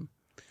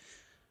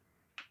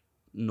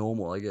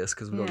normal, I guess,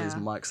 because we've got these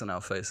mics in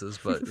our faces.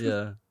 But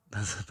yeah,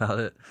 that's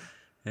about it.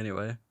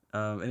 Anyway,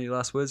 any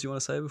last words you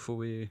want to say before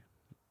we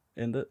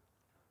end it?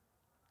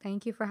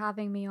 Thank you for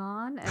having me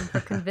on and for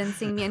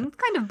convincing me and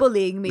kind of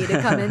bullying me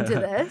to come into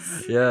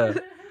this. Yeah.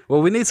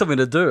 Well, we need something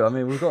to do. I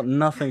mean, we've got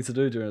nothing to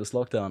do during this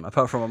lockdown,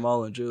 apart from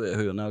Amal and Julia,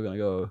 who are now going to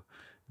go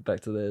back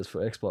to theirs for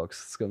Xbox.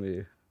 It's going to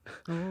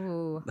be...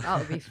 Ooh, that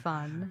would be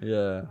fun.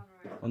 Yeah.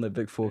 On their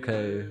big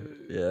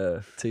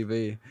 4K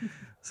TV.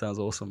 Sounds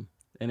awesome.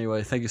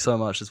 Anyway, thank you so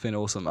much. It's been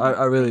awesome.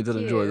 I really did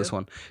enjoy this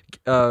one.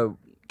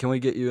 Can we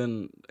get you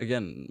in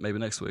again maybe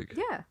next week?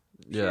 Yeah.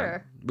 Yeah.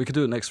 Sure. We could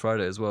do it next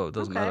Friday as well. It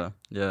doesn't Okay. matter.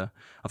 Yeah.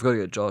 I've got to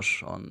get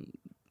Josh on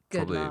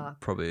Good luck.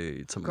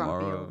 probably tomorrow.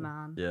 Grumpy old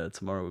man. Yeah,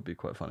 tomorrow would be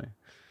quite funny.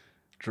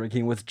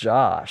 Drinking with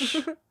Josh.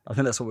 I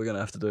think that's what we're going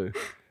to have to do.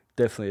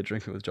 Definitely a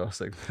drinking with Josh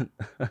segment.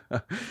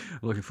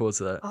 Looking forward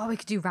to that. Oh, we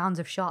could do rounds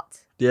of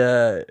shots.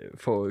 Yeah,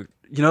 for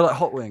like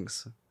hot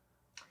wings.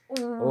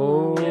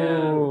 Ooh.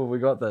 Oh, we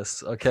got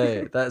this.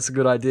 Okay, that's a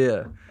good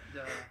idea.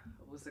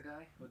 Who's the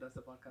guy who does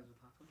the podcast with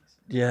hot wings?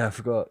 Yeah, I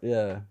forgot.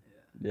 Yeah.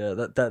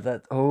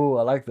 That. Oh,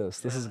 I like this.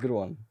 This is a good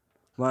one.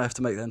 Might have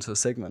to make that into a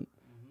segment.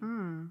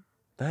 Hmm.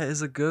 That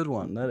is a good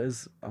one. That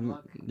is.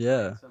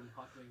 Yeah. Some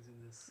hot wings in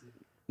this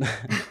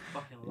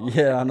fucking lot.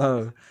 Yeah, I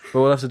know.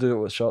 But we'll have to do it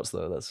with shots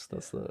though. That's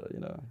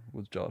the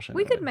with Josh.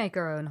 We Anyway. could make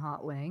our own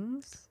hot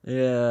wings.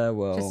 Yeah,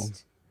 well.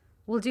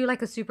 We'll do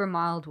like a super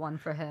mild one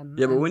for him.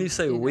 Yeah, but and, when you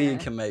say you we know.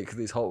 can make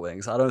these hot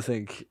wings, I don't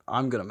think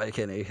I'm gonna make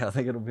any. I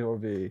think it'll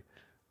be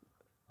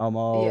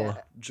Amal, Yeah.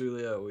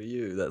 Julia, or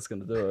you that's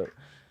gonna do it.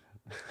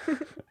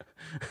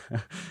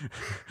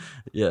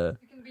 Yeah.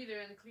 You can be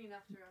there and clean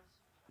after us.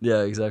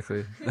 Yeah,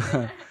 exactly.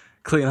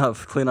 Clean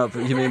up.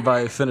 You mean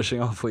by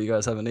finishing off what you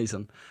guys haven't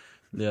eaten?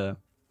 Yeah.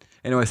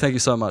 Anyway, thank you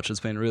so much. It's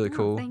been really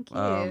cool. Thank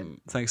you.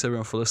 Thanks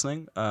everyone for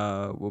listening.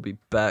 We'll be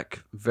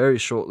back very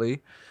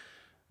shortly.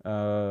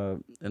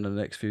 In the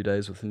next few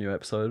days with a new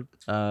episode.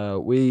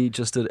 We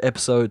just did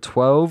episode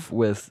 12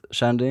 with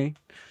Chandini.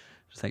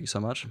 Thank you so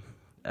much.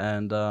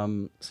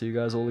 And see you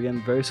guys all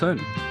again very soon.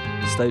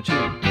 Stay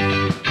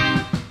tuned.